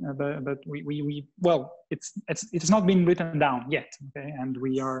thing, but we well it's not been written down yet. Okay, and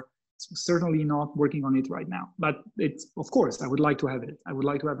we are certainly not working on it right now. But it's of course I would like to have it. I would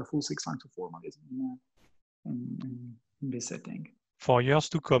like to have a full six-functor formalism in this setting. For years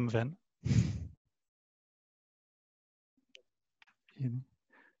to come, then.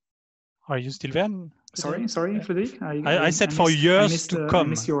 Are you still there? Sorry, Frederic. I said for years to come. I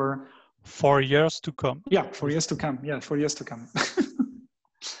missed your... For years to come. Yeah, for years to come. Yeah, for years to come.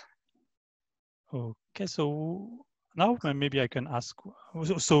 Okay, so now maybe I can ask.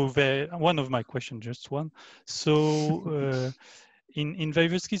 So one of my questions, just one. So in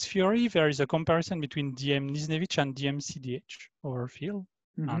Voevodsky's theory, there is a comparison between DM Nisnevich and DM CDH over field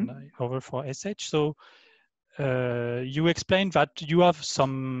and over for SH. So you explained that you have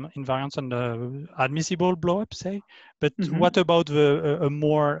some invariants on the admissible blow-up, say, but what about a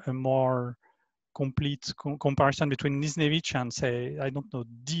more complete comparison between Nisnevich and, say, I don't know,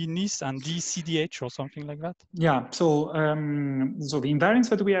 D-Nis and D-CDH or something like that? Yeah, so so the invariance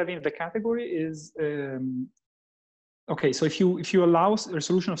that we have in the category is, okay, so if you allow a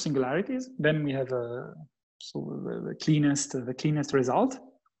solution of singularities, then we have the cleanest result.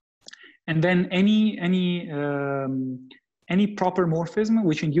 And then any proper morphism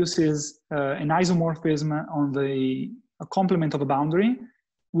which induces an isomorphism on a complement of a boundary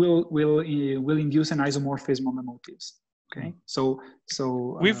will induce an isomorphism on the motives. Okay, so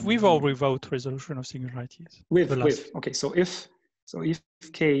with or without resolution of singularities. With. Okay, so if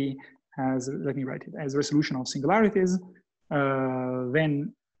K has, let me write it as resolution of singularities,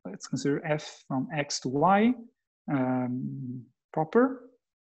 then let's consider F from X to Y proper.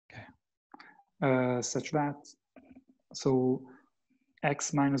 Such that, so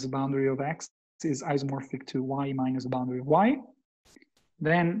X minus the boundary of X is isomorphic to Y minus the boundary of Y,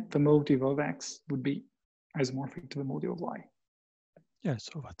 then the motive of X would be isomorphic to the motive of Y. Yeah,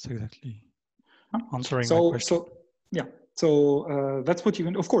 so that's exactly answering my question. So yeah, so that's what you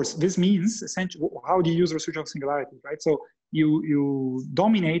can, of course, this means essentially, how do you use residual singularity, right? So you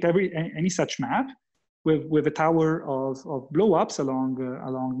dominate any such map with a tower of blow-ups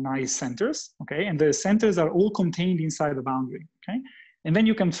along nice centers, okay? And the centers are all contained inside the boundary, okay? And then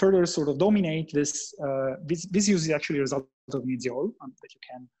you can further sort of dominate this. This uses actually a result of Midziol that you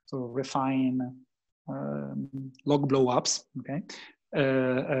can sort of refine log blow-ups, okay?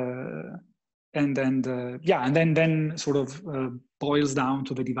 And then sort of boils down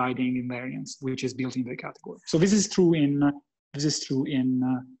to the dividing invariance, which is built in the category. So this is true in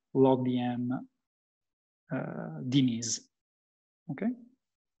logDM DMIs. Okay.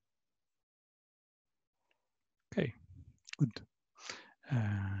 Okay. Good.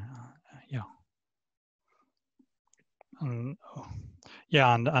 Yeah.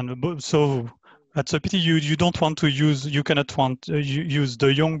 Yeah, so that's a pity. You don't want to use. You cannot want use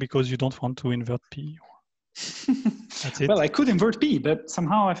de Jong because you don't want to invert P. That's it. Well, I could invert P, but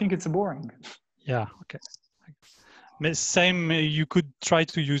somehow I think it's boring. Yeah. Okay. Same. You could try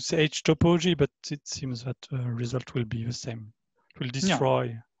to use H topology, but it seems that the result will be the same. It will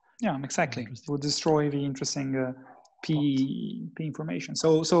destroy. Yeah, exactly. It will destroy the interesting P information.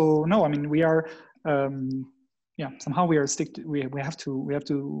 So no, I mean we are. Yeah, somehow we are we have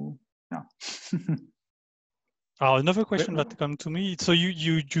to. Yeah. Another question that comes to me. So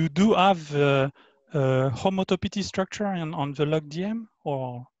you do have homotopy structure on the logDM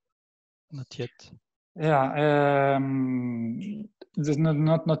or not yet? Yeah,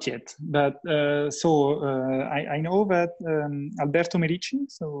 not yet. But I know that Alberto Merici,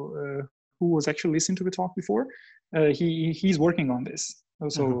 who was actually listening to the talk before, he's working on this.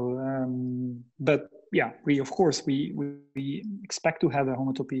 So, but yeah, we of course we expect to have a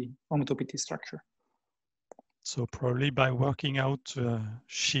homotopy structure. So probably by working out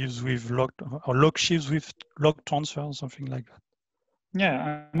sheaves with log or log sheaves with log transfer or something like that.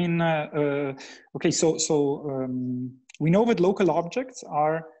 Yeah, I mean, okay, so we know that local objects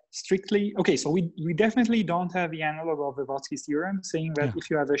are strictly, okay, so we definitely don't have the analog of Voevodsky's theorem saying that if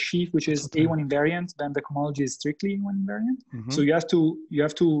you have a sheaf which is A1 invariant, then the cohomology is strictly A1 invariant. So you have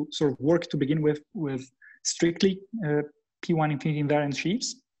to sort of work to begin with strictly P1 infinity invariant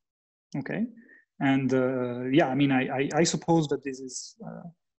sheaves, okay? And yeah, I mean, I suppose that this is,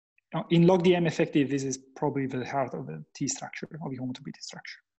 in logDM effective, this is probably the heart of the T structure, of the homotopy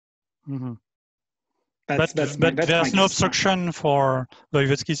structure. But there's no obstruction for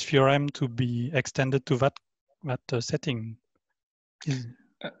Voevodsky's theorem to be extended to that setting.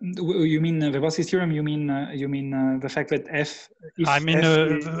 You mean Voevodsky's theorem? You mean the fact that F? I mean,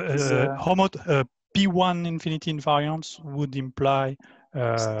 P1 infinity invariance would imply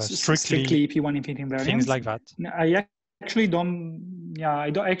strictly P1 infinity invariance. Things like that. I actually don't. Yeah,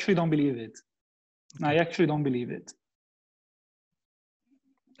 I actually don't believe it. I actually don't believe it.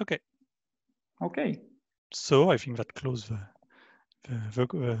 Okay. Okay. So I think that closes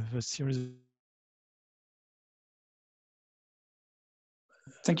the series.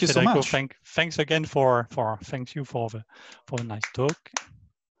 Thank you Federico, so much. Thanks again for the nice talk.